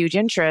became this huge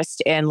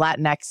interest in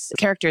Latinx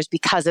characters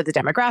because of the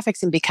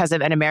demographics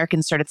and and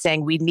Americans started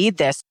saying, we need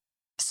this.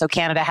 So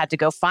Canada had to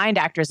go find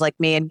actors like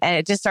me and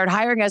it just started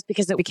hiring us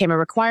because it became a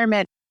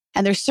requirement.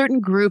 And there's certain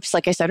groups,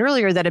 like I said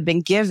earlier, that have been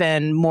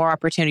given more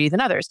opportunity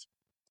than others.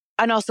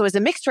 And also as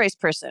a mixed race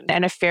person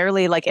and a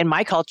fairly, like in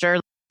my culture,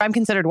 I'm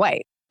considered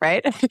white,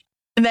 right?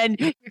 And then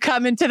you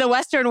come into the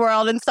Western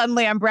world and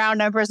suddenly I'm brown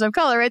and I'm a person of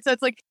color, right? So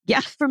it's like,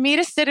 for me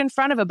to sit in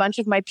front of a bunch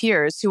of my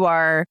peers who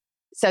are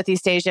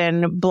Southeast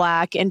Asian,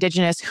 Black,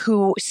 Indigenous,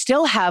 who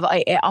still have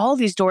all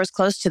these doors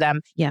closed to them.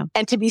 Yeah.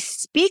 And to be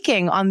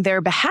speaking on their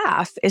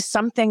behalf is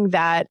something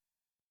that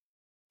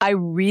I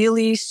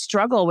really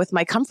struggle with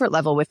my comfort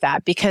level with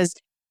that, because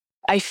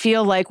I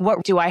feel like,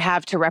 what do I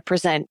have to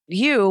represent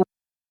you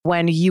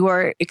when you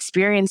are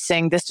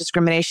experiencing this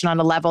discrimination on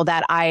a level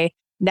that I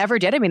never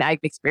did? I mean, I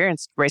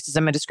experienced racism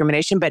and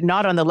discrimination, but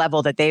not on the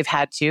level that they've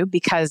had to,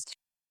 because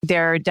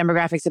their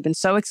demographics have been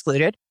so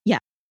excluded. Yeah.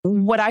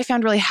 What I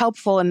found really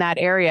helpful in that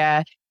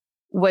area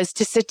was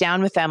to sit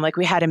down with them. Like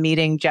we had a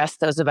meeting, just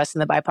those of us in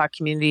the BIPOC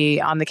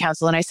community on the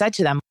council. And I said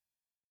to them,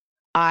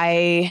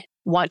 I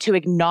want to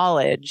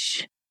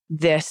acknowledge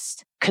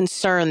this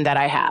concern that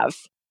I have.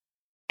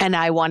 And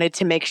I wanted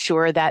to make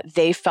sure that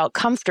they felt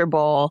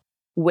comfortable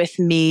with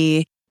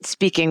me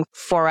speaking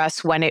for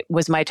us when it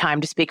was my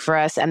time to speak for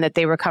us, and that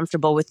they were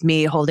comfortable with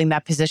me holding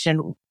that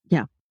position.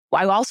 Yeah.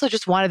 I also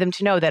just wanted them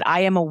to know that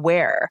I am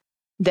aware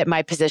that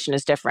my position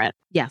is different.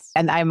 Yes.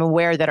 And I'm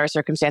aware that our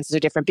circumstances are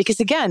different, because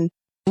again,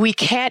 We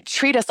can't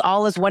treat us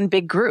all as one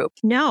big group.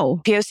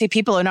 No. POC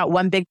people are not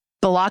one big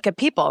block of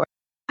people.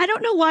 I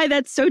don't know why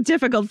that's so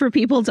difficult for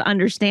people to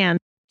understand.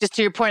 Just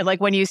to your point, like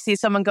when you see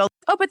someone go,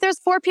 oh, but there's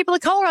 4 people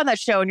of color on that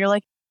show. And you're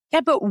like,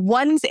 yeah, but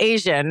one's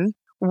Asian,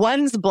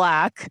 one's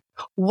Black.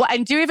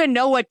 And do you even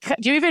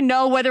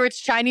know whether it's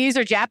Chinese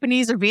or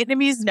Japanese or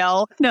Vietnamese?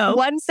 No.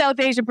 One South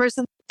Asian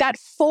person. That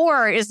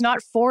 4 is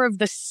not 4 of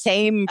the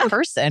same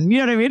person. You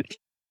know what I mean?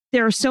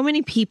 There are so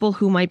many people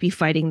who might be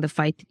fighting the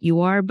fight that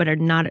you are, but are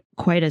not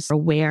quite as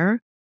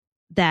aware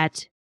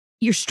that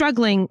you're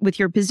struggling with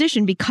your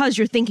position because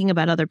you're thinking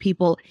about other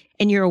people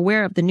and you're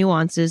aware of the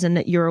nuances and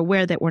that you're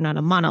aware that we're not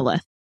a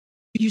monolith.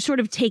 You sort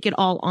of take it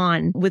all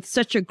on with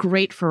such a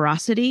great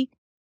ferocity.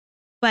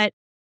 But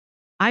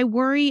I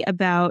worry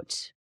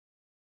about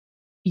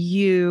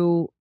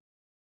you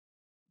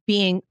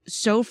being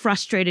so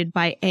frustrated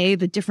by A,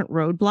 the different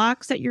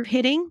roadblocks that you're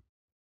hitting.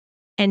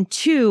 And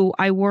 2,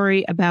 I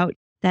worry about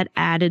that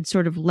added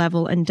sort of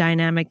level and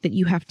dynamic that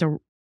you have to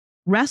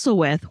wrestle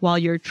with while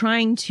you're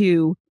trying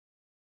to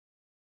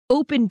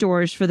open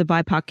doors for the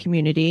BIPOC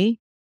community,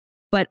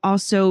 but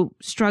also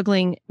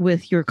struggling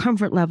with your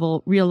comfort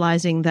level,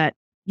 realizing that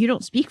you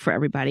don't speak for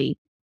everybody.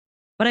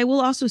 But I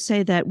will also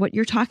say that what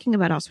you're talking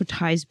about also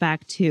ties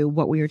back to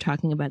what we were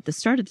talking about at the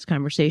start of this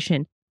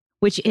conversation,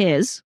 which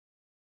is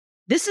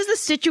this is the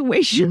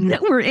situation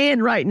that we're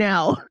in right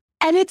now.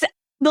 And it's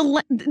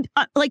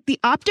like the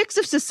optics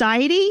of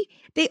society,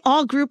 they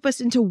all group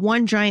us into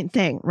one giant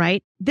thing,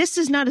 right? This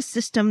is not a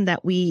system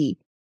that we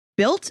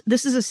built.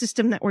 This is a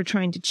system that we're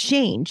trying to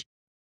change.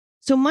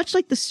 So much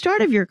like the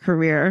start of your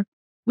career,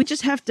 we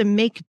just have to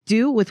make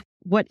do with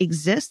what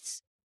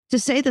exists to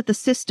say that the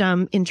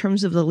system, in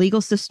terms of the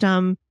legal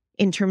system,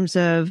 in terms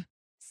of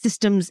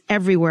systems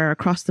everywhere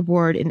across the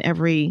board in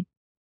every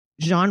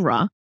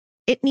genre,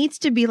 it needs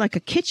to be like a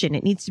kitchen.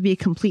 It needs to be a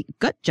complete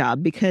gut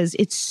job because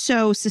it's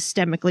so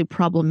systemically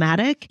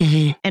problematic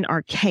and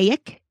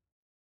archaic.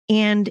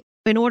 And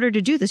in order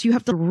to do this, you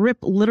have to rip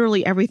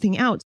literally everything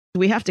out.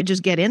 We have to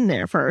just get in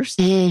there first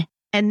and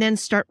then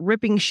start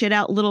ripping shit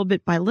out little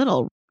bit by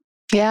little.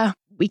 Yeah.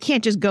 We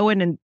can't just go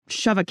in and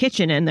shove a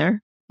kitchen in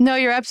there. No,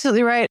 you're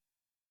absolutely right.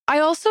 I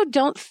also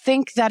don't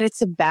think that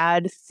it's a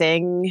bad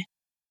thing.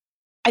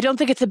 I don't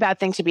think it's a bad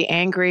thing to be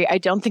angry. I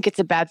don't think it's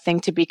a bad thing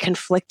to be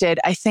conflicted.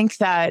 I think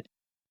that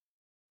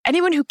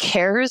anyone who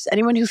cares,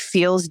 anyone who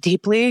feels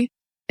deeply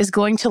is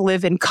going to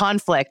live in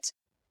conflict.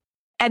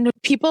 And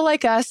people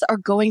like us are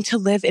going to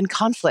live in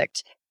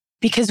conflict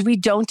because we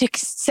don't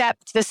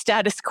accept the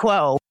status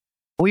quo.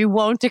 We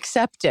won't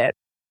accept it.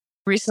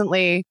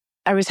 Recently,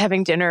 I was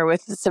having dinner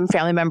with some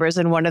family members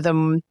and one of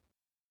them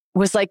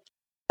was like,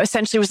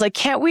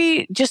 can't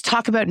we just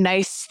talk about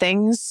nice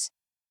things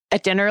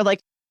at dinner? Like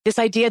this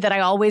idea that I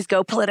always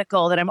go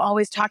political, that I'm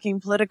always talking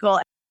political.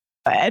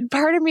 And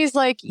part of me is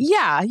like,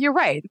 yeah, you're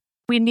right.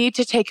 We need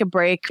to take a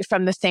break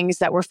from the things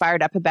that we're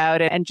fired up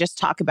about and just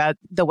talk about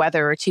the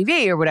weather or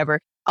TV or whatever.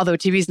 Although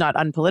TV is not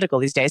unpolitical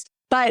these days.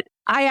 But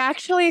I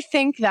actually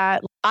think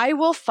that I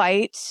will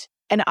fight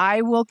and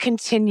I will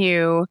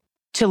continue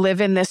to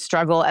live in this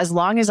struggle as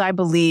long as I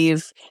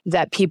believe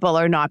that people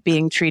are not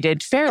being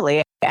treated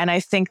fairly. And I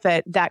think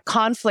that that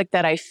conflict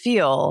that I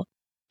feel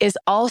is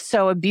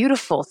also a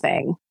beautiful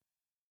thing.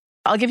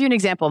 I'll give you an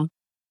example.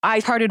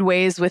 I parted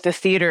ways with the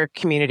theater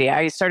community.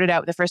 I started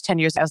out the first 10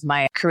 years of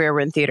my career were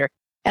in theater.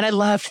 And I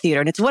loved theater.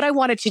 And it's what I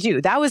wanted to do.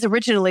 That was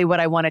originally what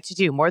I wanted to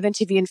do. More than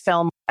TV and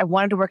film. I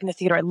wanted to work in the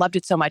theater. I loved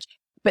it so much.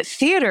 But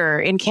theater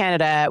in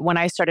Canada, when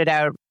I started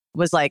out,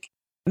 was like,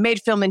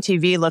 made film and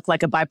TV look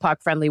like a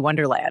BIPOC-friendly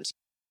wonderland.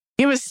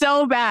 It was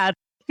so bad.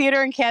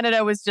 Theater in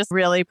Canada was just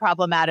really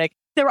problematic.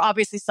 There were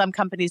obviously some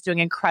companies doing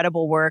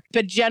incredible work,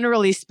 but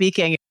generally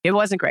speaking, it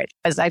wasn't great.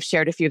 As I've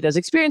shared a few of those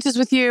experiences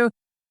with you.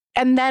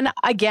 And then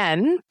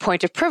again,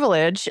 point of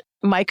privilege,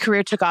 my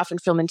career took off in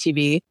film and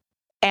TV.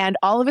 And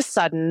all of a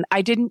sudden,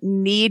 I didn't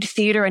need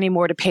theater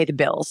anymore to pay the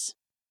bills.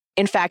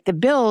 In fact, the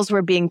bills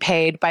were being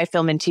paid by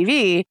film and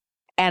TV,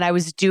 and I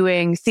was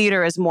doing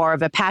theater as more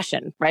of a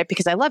passion, right?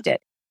 Because I loved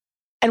it.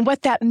 And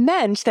what that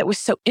meant that was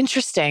so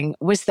interesting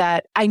was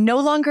that I no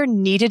longer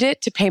needed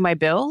it to pay my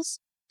bills.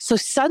 So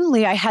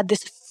suddenly I had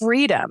this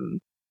freedom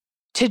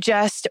to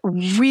just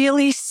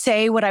really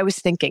say what I was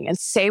thinking and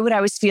say what I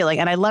was feeling.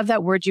 And I love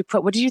that word you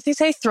put. What did you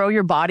say? Throw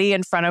your body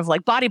in front of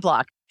like body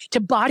block,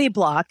 to body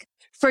block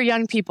for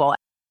young people.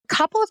 A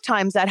couple of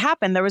times that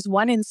happened. There was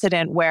one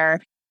incident where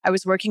I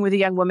was working with a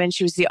young woman.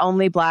 She was the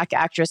only Black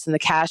actress in the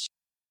cast.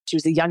 She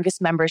was the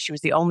youngest member. She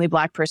was the only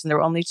Black person. There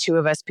were only 2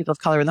 of us, people of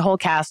color in the whole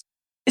cast.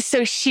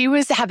 So she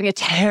was having a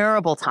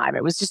terrible time.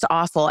 It was just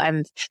awful.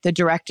 And the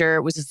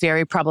director was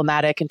very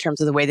problematic in terms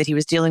of the way that he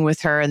was dealing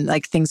with her and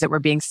like things that were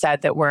being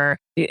said that were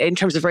in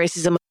terms of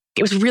racism.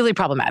 It was really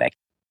problematic.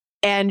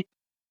 And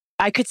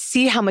I could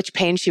see how much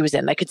pain she was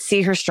in. I could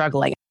see her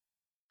struggling.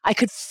 I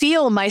could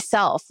feel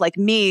myself, like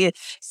me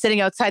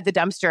sitting outside the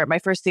dumpster at my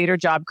first theater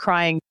job,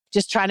 crying,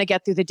 just trying to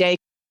get through the day.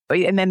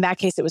 And in that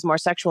case, it was more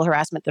sexual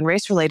harassment than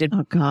race related.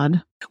 Oh,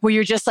 God. Where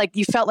you're just like,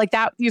 you felt like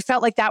that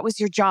was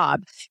your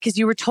job because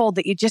you were told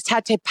that you just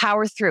had to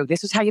power through.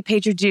 This was how you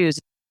paid your dues.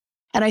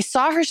 And I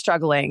saw her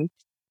struggling.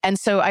 And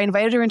so I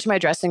invited her into my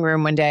dressing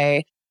room one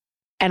day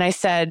and I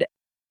said,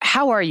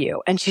 how are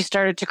you? And she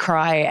started to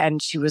cry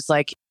and she was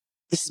like,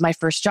 this is my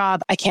first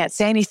job. I can't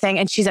say anything.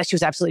 And she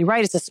was absolutely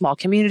right. It's a small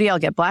community. I'll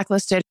get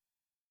blacklisted.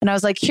 And I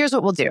was like, here's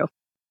what we'll do.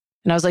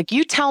 And I was like,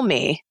 you tell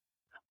me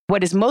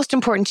what is most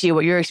important to you,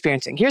 what you're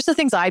experiencing. Here's the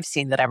things I've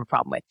seen that I have a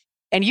problem with.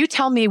 And you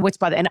tell me what's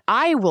bothering. And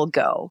I will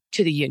go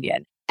to the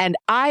union and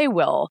I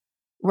will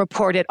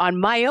report it on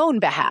my own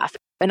behalf.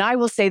 And I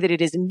will say that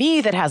it is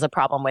me that has a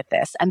problem with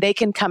this. And they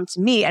can come to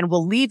me and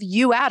we'll leave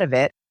you out of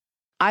it.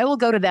 I will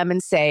go to them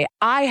and say,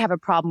 I have a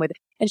problem with it.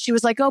 And she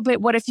was like, oh,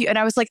 but what if you, and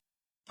I was like,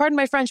 pardon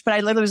my French, but I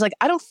literally was like,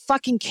 I don't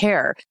fucking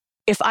care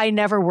if I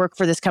never work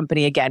for this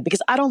company again,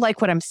 because I don't like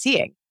what I'm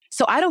seeing.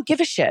 So I don't give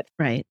a shit.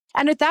 Right.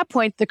 And at that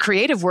point, the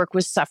creative work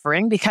was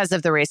suffering because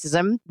of the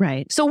racism.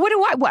 Right. So what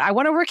I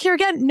want to work here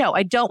again? No,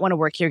 I don't want to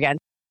work here again.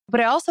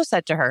 But I also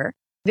said to her,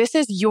 this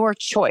is your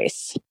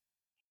choice.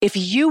 If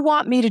you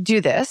want me to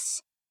do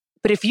this,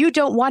 but if you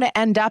don't want to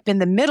end up in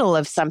the middle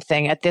of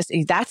something at this,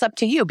 that's up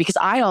to you, because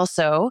I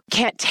also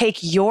can't take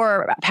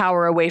your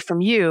power away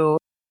from you.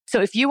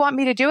 So if you want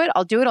me to do it,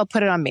 I'll do it. I'll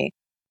put it on me.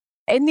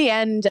 In the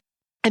end,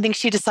 I think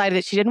she decided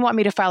that she didn't want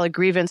me to file a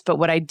grievance. But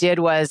what I did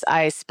was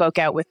I spoke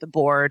out with the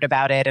board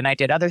about it and I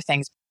did other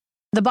things.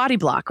 The body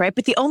block, right?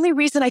 But the only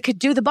reason I could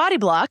do the body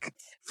block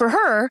for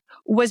her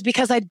was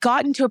because I'd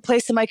gotten to a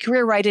place in my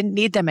career where I didn't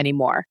need them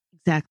anymore.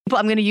 Exactly. But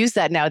I'm going to use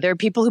that now. There are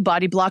people who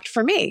body blocked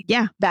for me.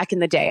 Yeah. Back in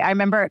the day. I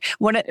remember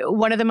one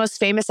of the most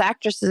famous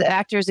actors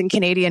in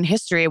Canadian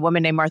history, a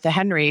woman named Martha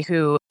Henry,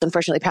 who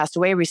unfortunately passed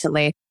away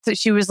recently. So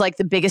she was like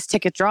the biggest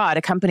ticket draw at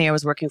a company I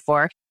was working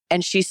for.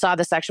 And she saw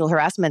the sexual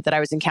harassment that I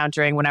was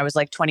encountering when I was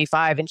like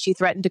 25, and she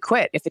threatened to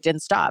quit if it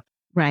didn't stop.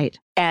 Right.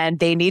 And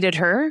they needed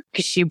her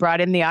because she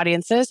brought in the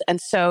audiences. And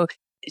so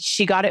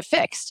she got it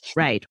fixed.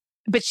 Right.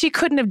 But she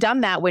couldn't have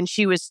done that when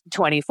she was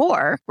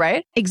 24,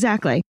 right?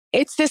 Exactly.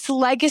 It's this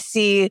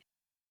legacy.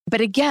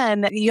 But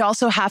again, you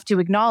also have to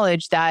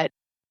acknowledge that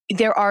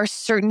there are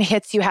certain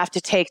hits you have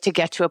to take to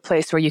get to a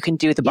place where you can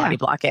do the body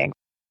blocking.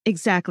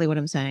 Exactly what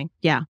I'm saying.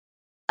 Yeah.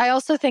 I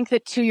also think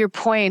that, to your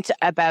point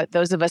about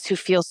those of us who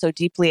feel so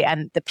deeply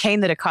and the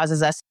pain that it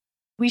causes us,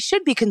 we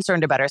should be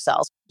concerned about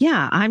ourselves.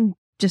 Yeah. I'm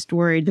just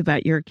worried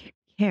about your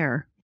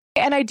care.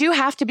 And I do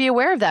have to be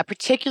aware of that,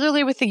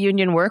 particularly with the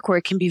union work where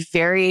it can be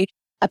very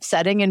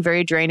upsetting and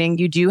very draining.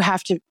 You do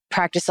have to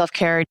practice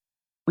self-care.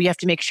 You have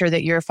to make sure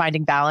that you're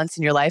finding balance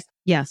in your life.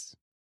 Yes.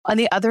 On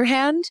the other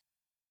hand,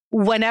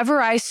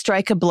 whenever I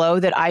strike a blow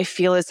that I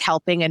feel is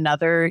helping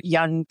another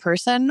young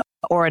person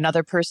or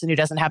another person who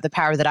doesn't have the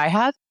power that I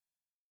have,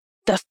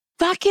 the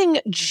fucking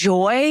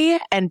joy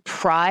and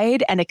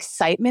pride and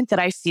excitement that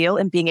I feel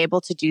in being able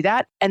to do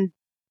that, and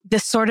the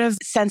sort of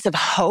sense of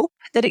hope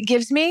that it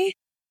gives me,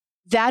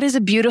 that is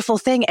a beautiful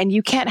thing. And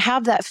you can't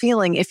have that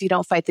feeling if you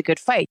don't fight the good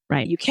fight.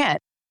 Right. You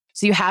can't.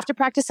 So you have to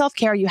practice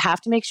self-care. You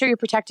have to make sure you're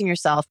protecting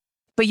yourself.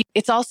 But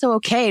it's also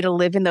okay to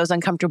live in those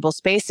uncomfortable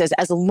spaces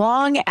as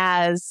long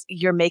as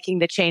you're making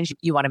the change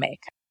you want to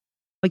make.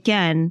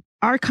 Again,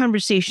 our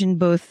conversation,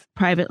 both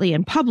privately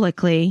and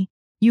publicly,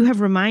 you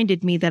have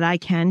reminded me that I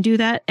can do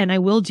that and I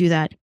will do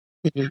that.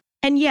 Mm-hmm.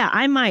 And yeah,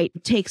 I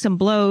might take some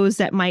blows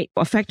that might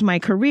affect my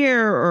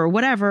career or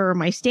whatever, or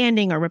my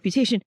standing or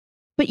reputation.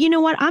 But you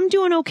know what? I'm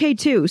doing okay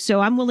too.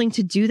 So I'm willing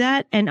to do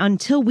that. And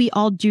until we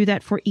all do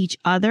that for each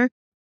other,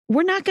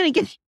 we're not going to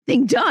get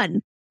anything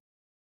done.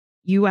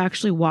 You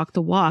actually walk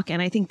the walk.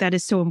 And I think that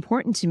is so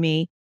important to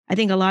me. I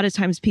think a lot of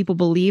times people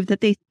believe that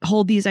they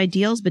hold these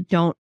ideals, but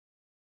don't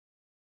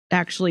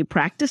actually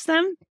practice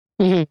them.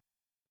 Mm-hmm.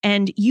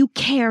 And you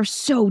care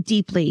so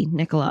deeply,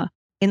 Nicola.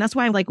 And that's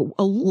why I'm like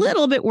a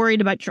little bit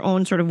worried about your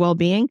own sort of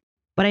well-being.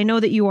 But I know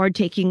that you are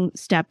taking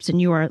steps and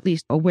you are at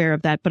least aware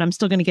of that. But I'm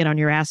still going to get on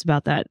your ass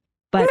about that.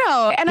 But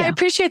no, and yeah. I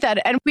appreciate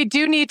that. And we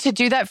do need to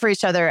do that for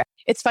each other.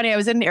 It's funny. I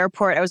was in an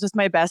airport. I was with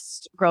my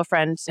best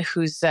girlfriend,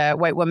 who's a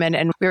white woman.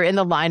 And we were in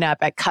the lineup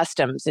at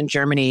customs in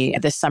Germany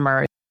this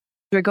summer.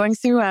 We were going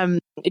through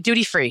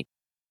duty free.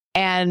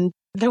 And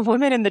the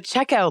woman in the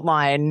checkout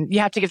line, you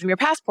have to give them your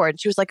passport. And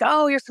she was like,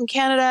 oh, you're from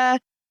Canada.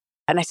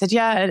 And I said,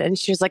 yeah. And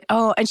she was like,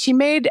 oh, and she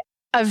made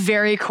a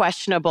very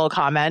questionable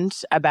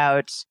comment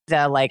about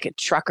the like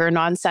trucker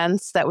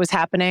nonsense that was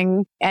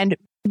happening. And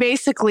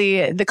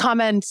basically the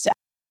comment,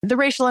 the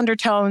racial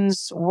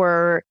undertones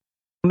were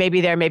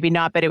maybe there, maybe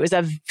not, but it was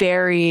a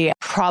very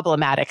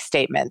problematic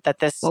statement that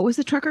this... What was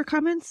the trucker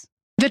comments?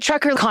 The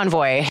trucker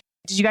convoy.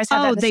 Did you guys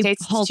have that in the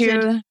States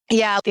halted. too?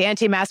 Yeah, the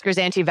anti-maskers,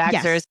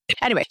 anti-vaxxers. Yes.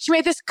 Anyway, she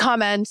made this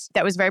comment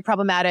that was very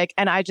problematic.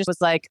 And I just was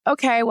like,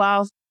 okay,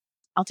 well,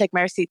 I'll take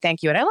my receipt.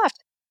 Thank you. And I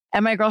left.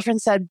 And my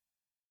girlfriend said,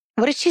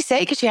 what did she say?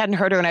 Because she hadn't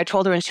heard her. And I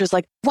told her, and she was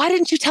like, why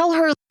didn't you tell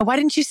her? Why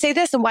didn't you say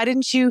this? And why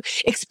didn't you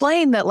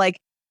explain that, like,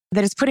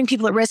 that it's putting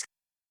people at risk?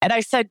 And I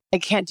said, I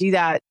can't do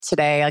that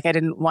today. Like, I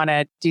didn't want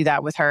to do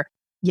that with her.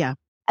 Yeah.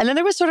 And then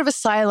there was sort of a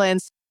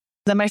silence.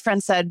 Then my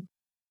friend said,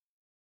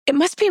 it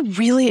must be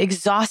really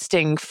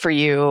exhausting for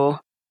you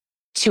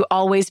to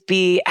always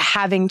be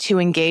having to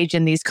engage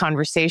in these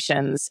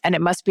conversations. And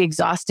it must be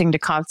exhausting to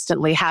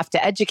constantly have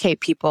to educate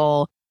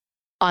people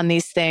on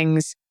these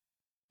things.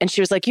 And she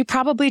was like, you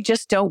probably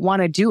just don't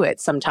want to do it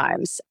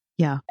sometimes.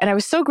 Yeah. And I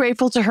was so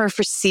grateful to her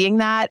for seeing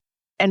that.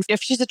 And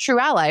if she's a true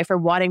ally for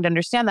wanting to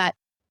understand that.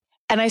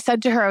 And I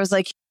said to her, I was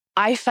like,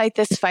 I fight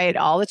this fight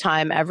all the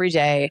time, every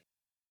day.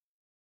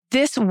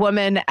 This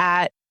woman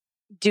at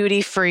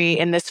duty free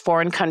in this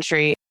foreign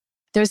country,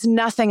 there's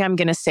nothing I'm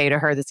going to say to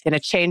her that's going to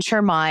change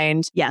her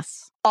mind.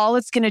 Yes. All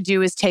it's going to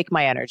do is take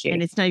my energy.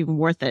 And it's not even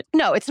worth it.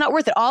 No, it's not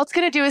worth it. All it's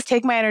going to do is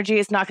take my energy.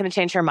 It's not going to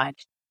change her mind.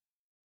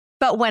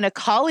 But when a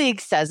colleague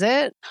says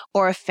it,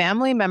 or a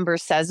family member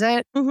says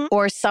it,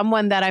 or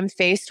someone that I'm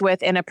faced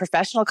with in a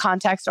professional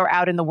context or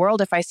out in the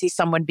world, if I see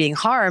someone being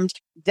harmed,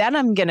 then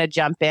I'm going to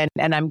jump in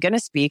and I'm going to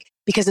speak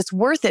because it's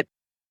worth it.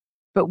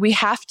 But we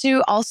have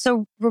to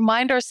also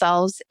remind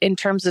ourselves in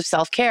terms of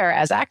self-care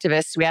as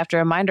activists, we have to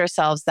remind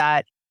ourselves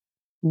that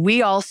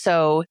we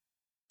also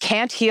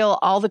can't heal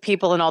all the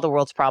people and all the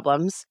world's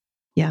problems.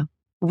 Yeah.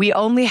 We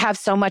only have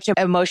so much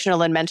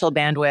emotional and mental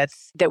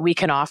bandwidth that we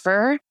can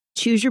offer.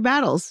 Choose your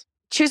battles.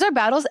 Choose our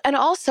battles. And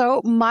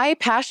also my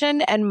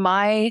passion and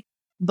my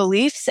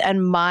beliefs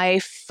and my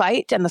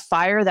fight and the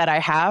fire that I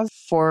have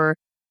for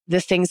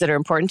the things that are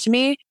important to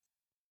me.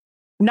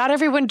 Not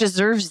everyone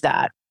deserves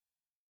that.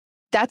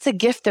 That's a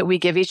gift that we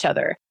give each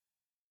other.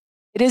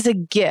 It is a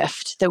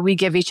gift that we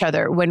give each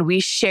other when we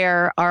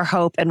share our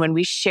hope and when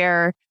we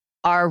share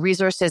our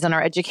resources and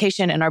our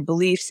education and our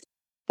beliefs.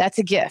 That's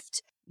a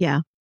gift.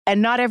 Yeah.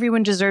 And not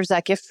everyone deserves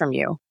that gift from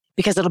you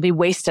because it'll be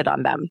wasted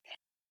on them.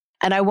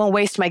 And I won't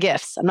waste my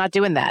gifts. I'm not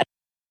doing that.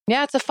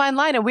 Yeah, it's a fine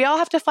line. And we all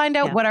have to find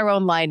out what our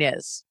own line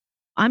is.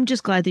 I'm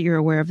just glad that you're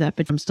aware of that,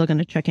 but I'm still going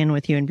to check in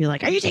with you and be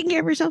like, are you taking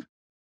care of yourself?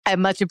 I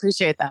much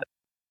appreciate that.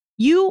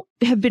 You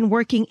have been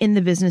working in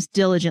the business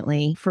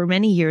diligently for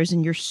many years,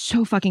 and you're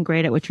so fucking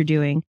great at what you're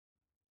doing.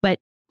 But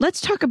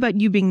let's talk about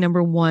you being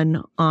number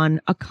one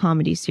on a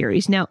comedy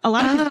series. Now, a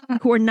lot of people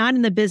who are not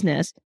in the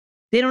business,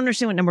 they don't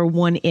understand what number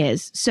one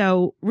is.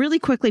 So really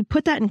quickly,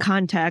 put that in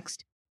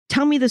context.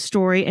 Tell me the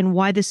story and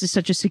why this is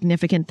such a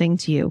significant thing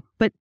to you.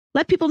 But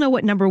let people know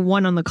what number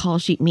one on the call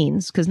sheet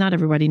means, because not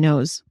everybody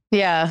knows.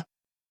 Yeah.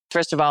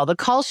 First of all, the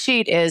call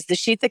sheet is the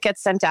sheet that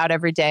gets sent out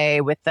every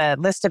day with the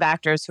list of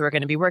actors who are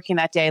going to be working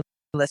that day,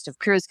 list of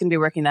crews going to be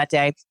working that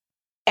day.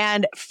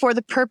 And for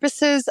the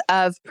purposes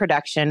of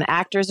production,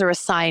 actors are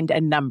assigned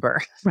a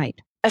number. Right.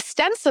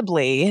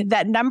 Ostensibly,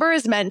 that number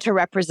is meant to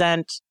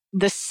represent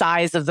the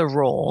size of the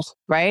role,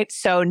 right?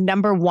 So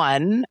number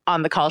one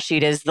on the call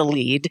sheet is the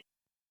lead.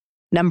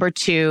 Number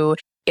two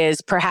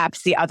is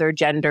perhaps the other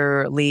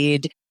gender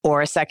lead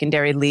or a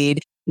secondary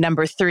lead.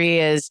 Number three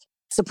is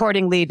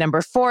supporting lead.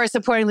 Number four is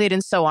supporting lead,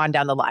 and so on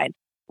down the line.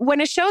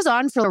 When a show's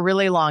on for a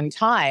really long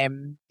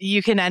time,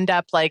 you can end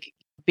up like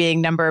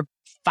being number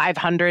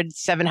 500,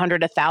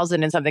 700,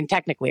 1,000 and something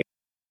technically.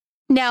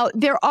 Now,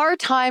 there are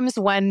times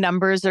when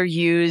numbers are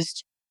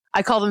used,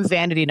 I call them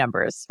vanity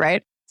numbers,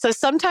 right? So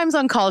sometimes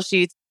on call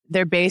sheets,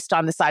 they're based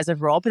on the size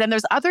of role, but then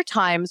there's other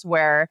times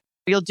where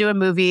you'll do a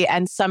movie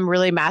and some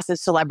really massive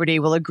celebrity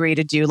will agree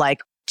to do like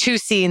 2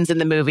 scenes in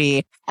the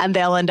movie and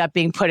they'll end up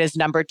being put as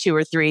number 2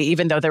 or 3,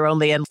 even though they're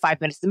only in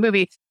 5 minutes of the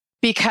movie.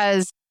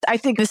 Because I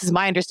think this is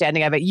my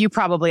understanding of it. You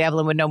probably,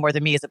 Evelyn, would know more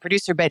than me as a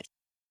producer, but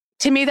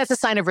to me, that's a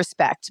sign of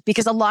respect.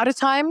 Because a lot of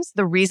times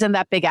the reason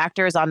that big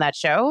actor is on that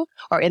show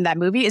or in that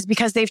movie is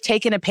because they've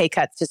taken a pay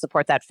cut to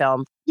support that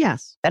film.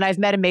 Yes. And I've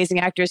met amazing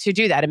actors who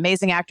do that.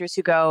 Amazing actors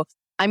who go,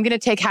 I'm going to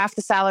take half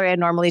the salary I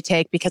normally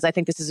take because I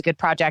think this is a good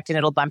project and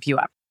it'll bump you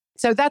up.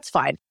 So that's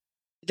fine.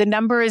 The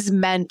number is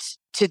meant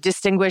to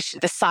distinguish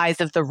the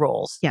size of the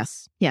roles.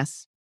 Yes.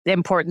 Yes. The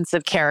importance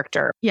of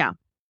character. Yeah.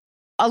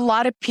 A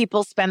lot of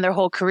people spend their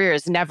whole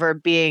careers never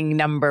being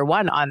number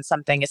one on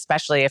something,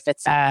 especially if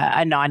it's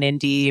a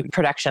non-indie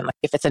production, like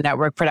if it's a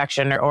network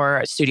production or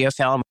a studio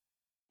film.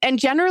 And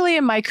generally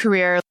in my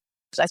career,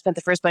 I spent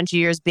the first bunch of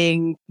years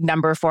being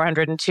number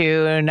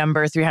 402,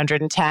 number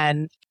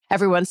 310.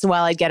 Every once in a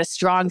while, I'd get a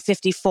strong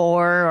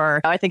 54,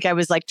 or I think I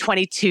was like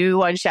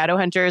 22 on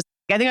Shadowhunters.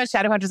 I think on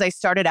Shadowhunters, I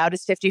started out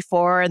as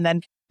 54 and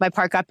then my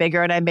part got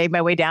bigger and I made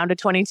my way down to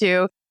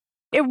 22.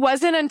 It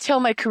wasn't until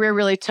my career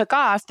really took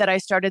off that I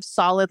started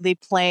solidly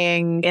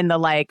playing in the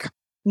like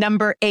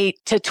number 8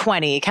 to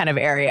 20 kind of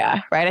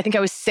area, right? I think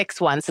I was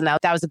 6 once and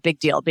that was a big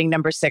deal. Being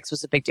number 6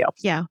 was a big deal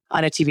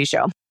on a TV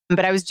show.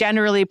 But I was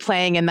generally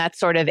playing in that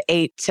sort of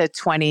 8 to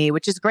 20,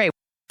 which is great.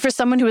 For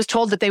someone who was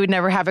told that they would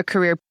never have a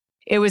career,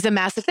 it was a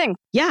massive thing.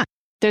 Yeah.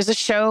 There's a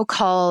show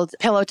called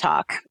Pillow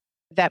Talk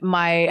that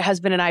my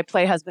husband and I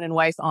play husband and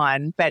wife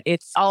on, but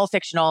it's all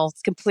fictional.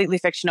 It's completely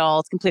fictional.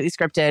 It's completely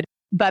scripted.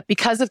 But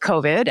because of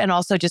COVID and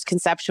also just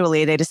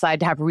conceptually, they decided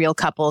to have real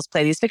couples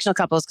play these fictional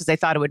couples because they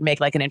thought it would make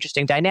like an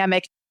interesting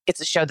dynamic. It's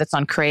a show that's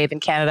on Crave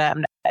in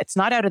Canada. It's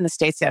not out in the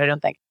States yet, I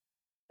don't think.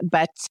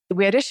 But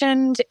we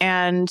auditioned,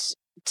 and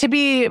to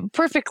be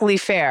perfectly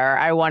fair,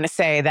 I want to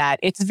say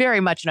that it's very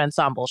much an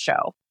ensemble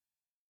show.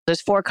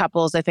 There's 4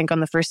 couples, I think,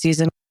 on the first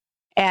season.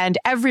 And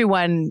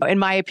everyone, in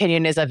my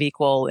opinion, is of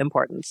equal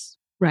importance.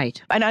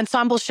 Right. An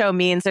ensemble show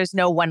means there's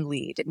no one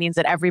lead. It means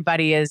that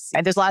everybody is,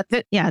 and there's a lot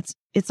that... Yeah,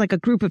 it's like a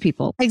group of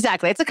people.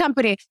 Exactly. It's a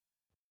company.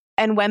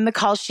 And when the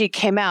call sheet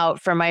came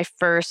out for my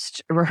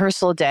first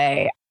rehearsal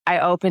day, I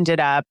opened it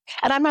up.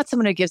 And I'm not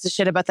someone who gives a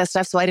shit about that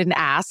stuff, so I didn't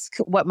ask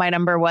what my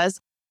number was.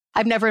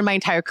 I've never in my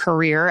entire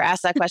career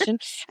asked that question.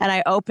 And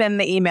I opened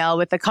the email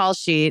with the call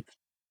sheet,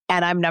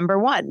 and I'm number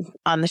 1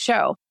 on the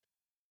show.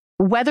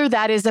 Whether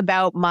that is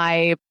about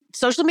my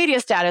social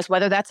media status,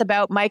 whether that's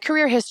about my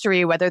career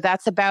history, whether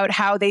that's about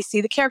how they see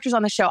the characters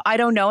on the show, I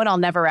don't know, and I'll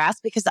never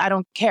ask because I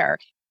don't care.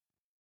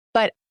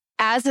 But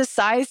as a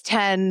size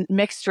 10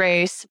 mixed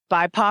race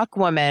BIPOC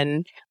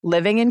woman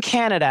living in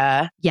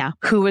Canada,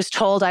 who was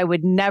told I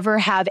would never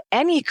have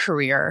any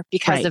career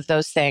because of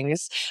those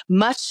things,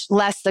 much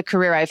less the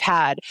career I've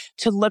had,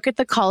 to look at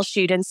the call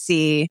sheet and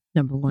see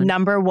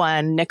number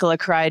one, Nicola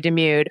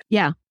Correia-Damude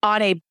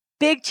on a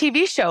big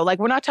TV show. Like,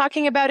 we're not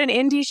talking about an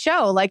indie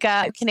show, like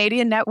a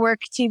Canadian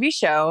network TV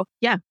show.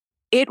 Yeah.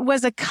 It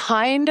was a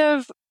kind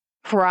of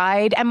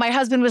pride. And my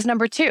husband was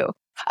number 2,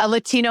 a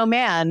Latino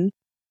man.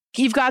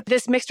 You've got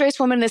this mixed race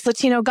woman, this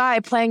Latino guy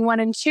playing 1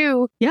 and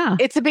 2. Yeah.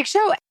 It's a big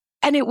show.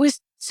 And it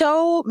was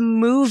so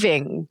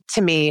moving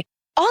to me.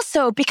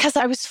 Also, because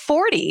I was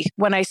 40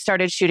 when I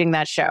started shooting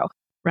that show.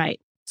 Right.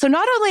 So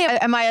not only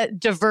am I a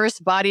diverse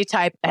body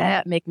type,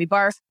 make me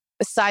barf,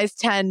 a size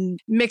 10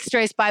 mixed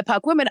race BIPOC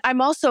woman, I'm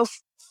also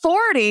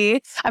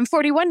 40. I'm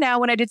 41 now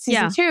when I did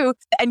season 2.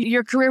 And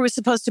your career was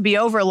supposed to be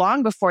over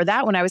long before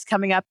that when I was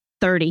coming up.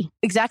 30.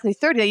 Exactly,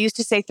 30. They used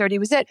to say 30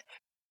 was it.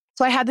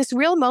 So I had this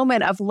real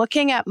moment of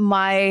looking at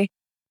my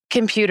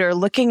computer,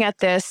 looking at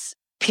this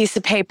piece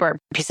of paper.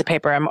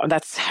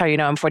 That's how you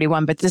know I'm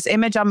 41. But this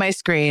image on my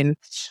screen,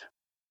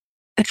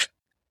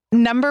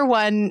 number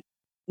 1,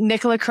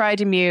 Nicola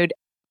Correia-Damude.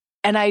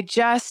 And I'm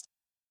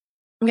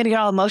going to get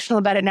all emotional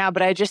about it now,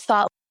 but I just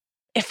thought,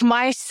 if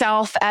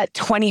myself at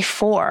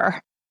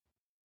 24,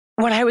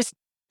 when I was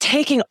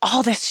taking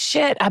all this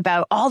shit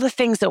about all the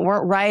things that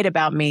weren't right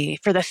about me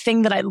for the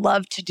thing that I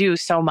love to do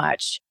so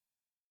much,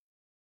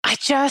 I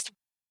just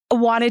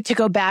wanted to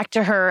go back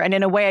to her. And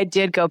in a way, I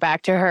did go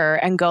back to her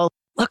and go,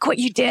 look what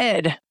you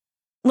did.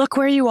 Look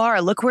where you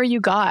are. Look where you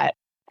got.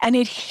 And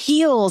it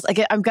heals.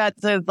 I've got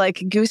the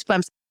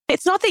goosebumps.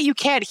 It's not that you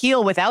can't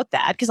heal without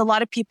that, because a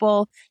lot of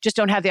people just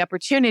don't have the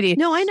opportunity.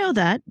 No, I know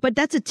that, but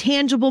that's a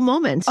tangible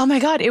moment. Oh my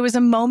God. It was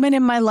a moment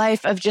in my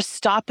life of just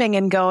stopping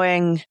and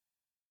going,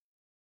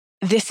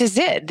 this is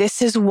it.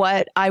 This is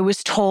what I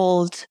was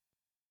told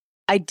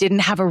I didn't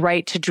have a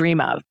right to dream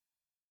of.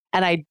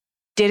 And I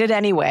did it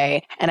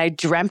anyway. And I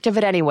dreamt of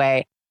it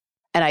anyway.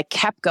 And I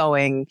kept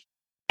going.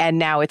 And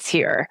now it's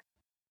here.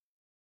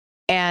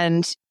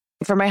 And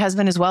for my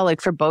husband as well,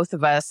 for both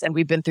of us, and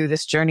we've been through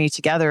this journey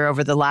together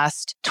over the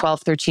last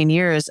 12, 13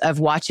 years of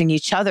watching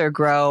each other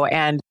grow,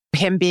 and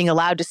him being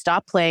allowed to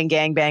stop playing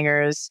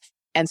gangbangers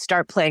and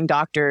start playing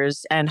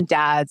doctors and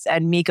dads,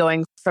 and me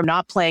going from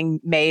not playing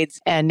maids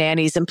and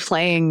nannies and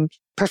playing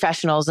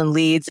professionals and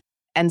leads.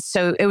 And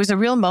so it was a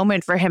real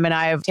moment for him and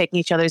I of taking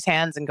each other's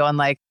hands and going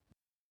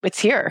it's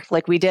here,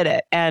 we did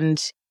it.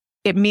 And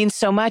it means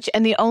so much.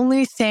 And the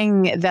only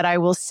thing that I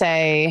will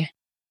say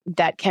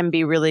that can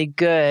be really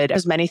good,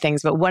 there's many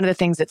things, but one of the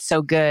things that's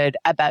so good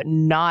about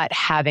not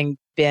having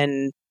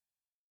been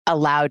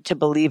allowed to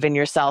believe in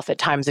yourself at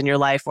times in your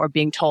life, or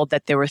being told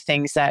that there were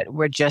things that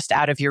were just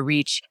out of your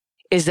reach,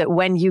 is that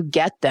when you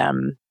get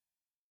them,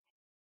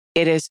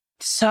 it is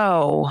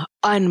so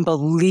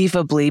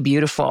unbelievably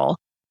beautiful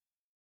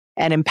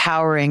and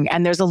empowering.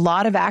 And there's a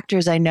lot of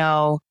actors I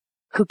know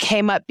who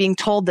came up being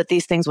told that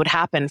these things would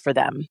happen for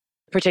them,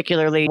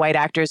 particularly white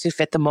actors who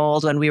fit the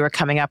mold when we were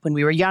coming up when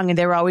we were young. And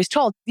they were always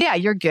told, yeah,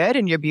 you're good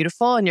and you're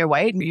beautiful and you're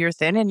white and you're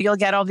thin and you'll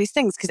get all these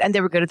things. And they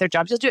were good at their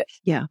jobs. You'll do it.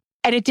 Yeah.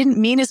 And it didn't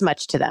mean as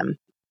much to them.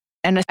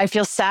 And I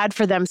feel sad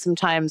for them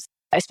sometimes,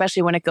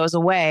 especially when it goes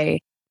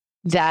away,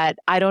 that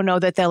I don't know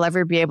that they'll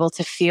ever be able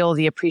to feel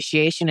the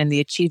appreciation and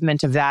the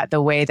achievement of that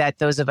the way that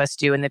those of us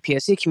do in the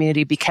POC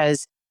community,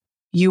 because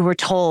you were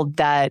told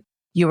that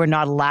you were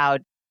not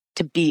allowed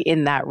to be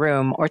in that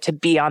room or to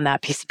be on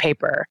that piece of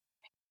paper.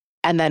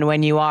 And then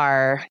when you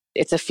are,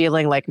 it's a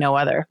feeling like no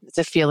other. It's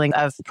a feeling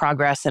of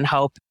progress and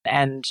hope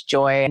and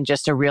joy and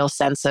just a real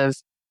sense of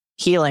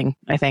healing.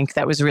 I think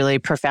that was really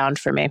profound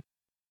for me.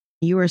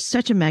 You are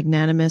such a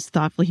magnanimous,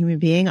 thoughtful human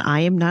being.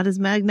 I am not as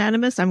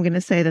magnanimous. I'm going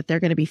to say that they're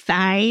going to be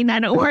fine. I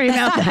don't worry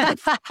about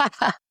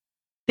that.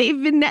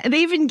 They've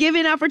been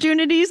given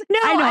opportunities. No,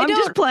 I know. I'm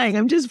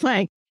just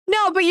playing.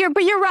 No, but you're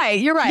right.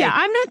 You're right. Yeah,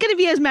 I'm not going to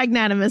be as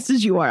magnanimous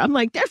as you are. I'm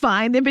they're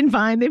fine. They've been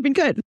fine. They've been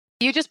good.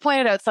 You just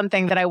pointed out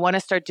something that I want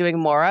to start doing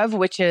more of,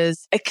 which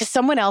is, because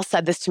someone else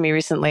said this to me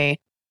recently.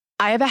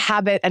 I have a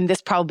habit, and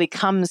this probably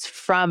comes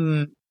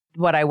from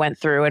what I went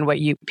through and what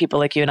people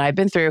like you and I have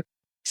been through.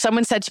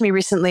 Someone said to me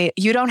recently,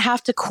 you don't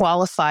have to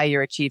qualify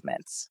your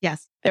achievements.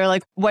 Yes. They're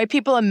like, white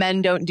people and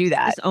men don't do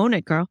that. Just own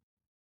it, girl.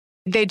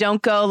 They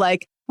don't go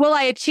well,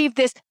 I achieved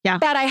this,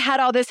 that I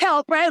had all this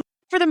help, right?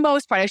 For the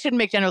most part, I shouldn't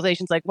make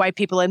generalizations like white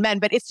people and men,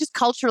 but it's just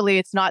culturally,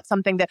 it's not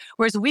something that,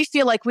 whereas we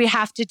feel like we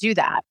have to do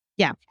that.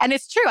 Yeah. And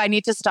it's true. I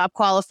need to stop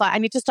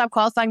qualifying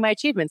my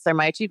achievements. They're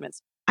my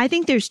achievements. I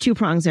think there's two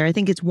prongs there. I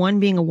think it's one,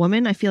 being a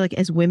woman. I feel like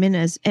as women,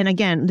 and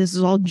again, this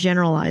is all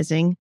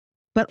generalizing,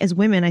 but as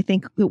women, I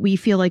think that we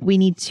feel like we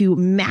need to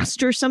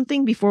master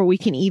something before we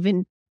can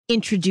even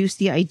introduce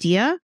the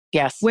idea.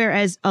 Yes.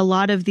 Whereas a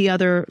lot of the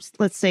other,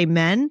 let's say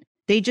men,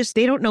 they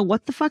don't know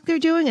what the fuck they're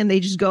doing and they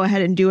just go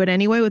ahead and do it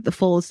anyway with the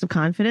fullest of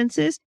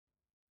confidences.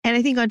 And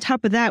I think on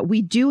top of that,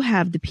 we do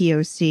have the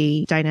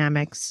POC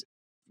dynamics.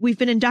 We've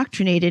been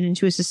indoctrinated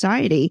into a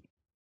society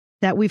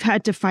that we've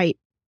had to fight.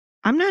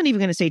 I'm not even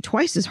going to say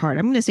twice as hard.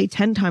 I'm going to say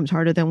 10 times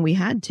harder than we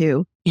had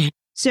to. Yeah.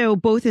 So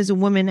both as a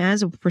woman,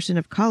 as a person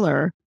of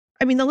color,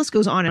 I mean, the list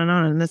goes on.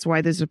 And that's why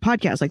there's a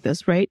podcast like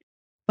this, right?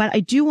 But I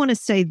do want to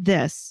say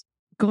this,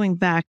 going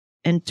back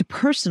and to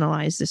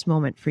personalize this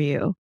moment for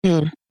you.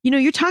 You know,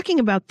 you're talking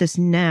about this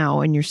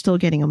now and you're still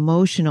getting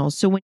emotional.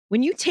 So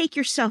when you take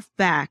yourself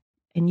back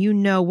and you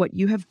know what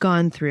you have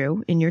gone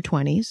through in your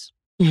 20s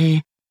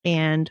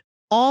and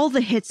all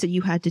the hits that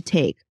you had to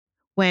take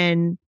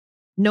when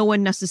no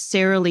one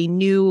necessarily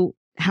knew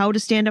how to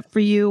stand up for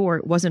you or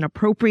it wasn't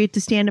appropriate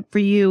to stand up for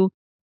you,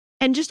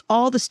 and just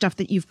all the stuff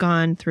that you've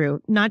gone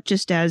through, not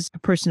just as a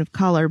person of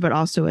color, but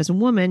also as a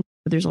woman.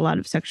 There's a lot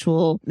of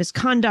sexual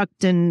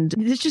misconduct and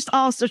there's just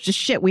all sorts of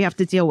shit we have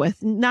to deal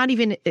with, not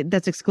even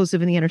that's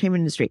exclusive in the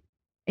entertainment industry.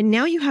 And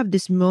now you have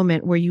this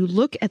moment where you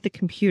look at the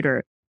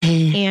computer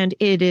and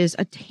it is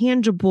a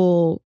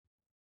tangible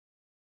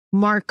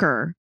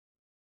marker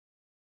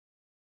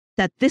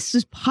that this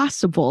is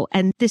possible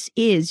and this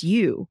is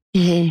you.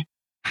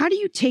 How do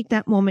you take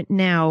that moment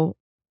now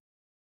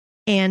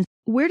and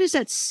where does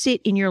that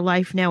sit in your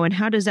life now and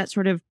how does that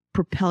sort of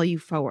propel you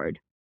forward?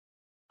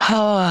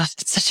 Oh,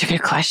 that's such a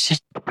good question.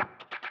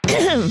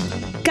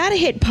 Gotta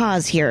hit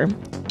pause here.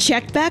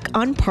 Check back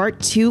on part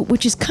 2,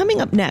 which is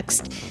coming up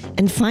next,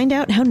 and find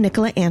out how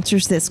Nicola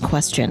answers this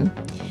question.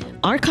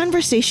 Our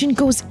conversation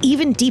goes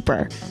even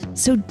deeper,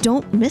 so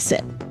don't miss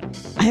it.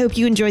 I hope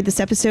you enjoyed this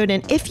episode,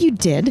 and if you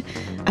did,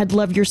 I'd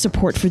love your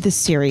support for this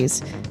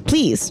series.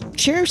 Please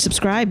share,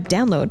 subscribe,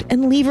 download,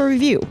 and leave a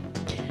review.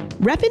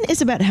 Reppin'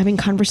 is about having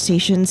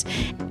conversations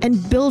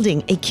and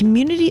building a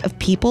community of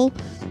people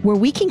where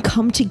we can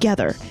come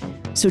together.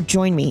 So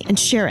join me and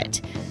share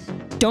it.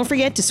 Don't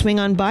forget to swing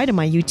on by to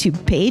my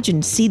YouTube page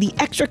and see the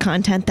extra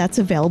content that's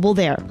available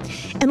there.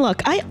 And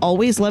look, I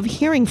always love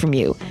hearing from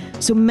you.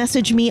 So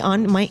message me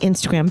on my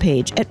Instagram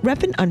page at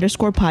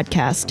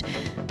reppin_podcast.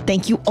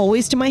 Thank you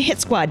always to my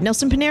hit squad,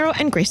 Nelson Pinero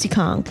and Gracie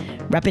Kong.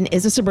 Reppin'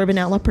 is a Suburban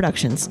Outlaw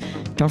Productions.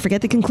 Don't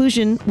forget the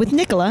conclusion with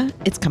Nicola.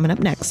 It's coming up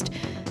next.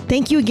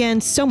 Thank you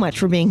again so much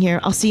for being here.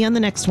 I'll see you on the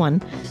next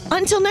one.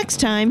 Until next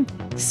time,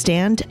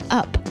 stand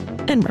up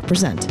and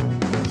represent.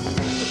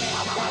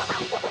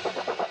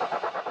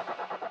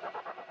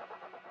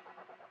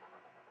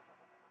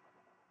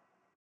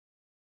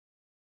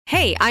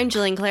 Hey, I'm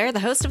Jillian Clare,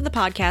 the host of the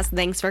podcast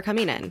Thanks for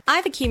Coming In.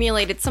 I've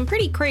accumulated some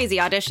pretty crazy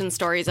audition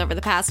stories over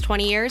the past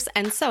 20 years,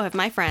 and so have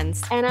my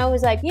friends. And I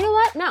was like, you know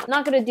what? No,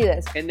 not going to do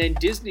this. And then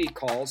Disney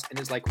calls and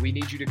is like, we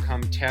need you to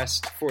come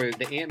test for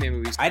the Ant-Man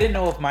movies. I didn't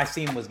know if my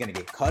scene was going to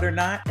get cut or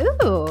not.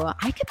 Ooh,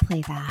 I could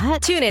play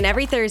that. Tune in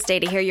every Thursday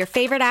to hear your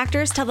favorite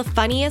actors tell the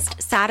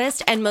funniest,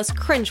 saddest, and most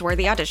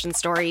cringeworthy audition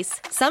stories.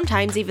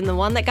 Sometimes even the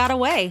one that got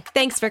away.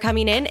 Thanks for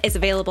Coming In is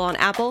available on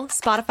Apple,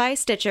 Spotify,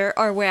 Stitcher,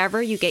 or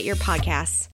wherever you get your podcasts.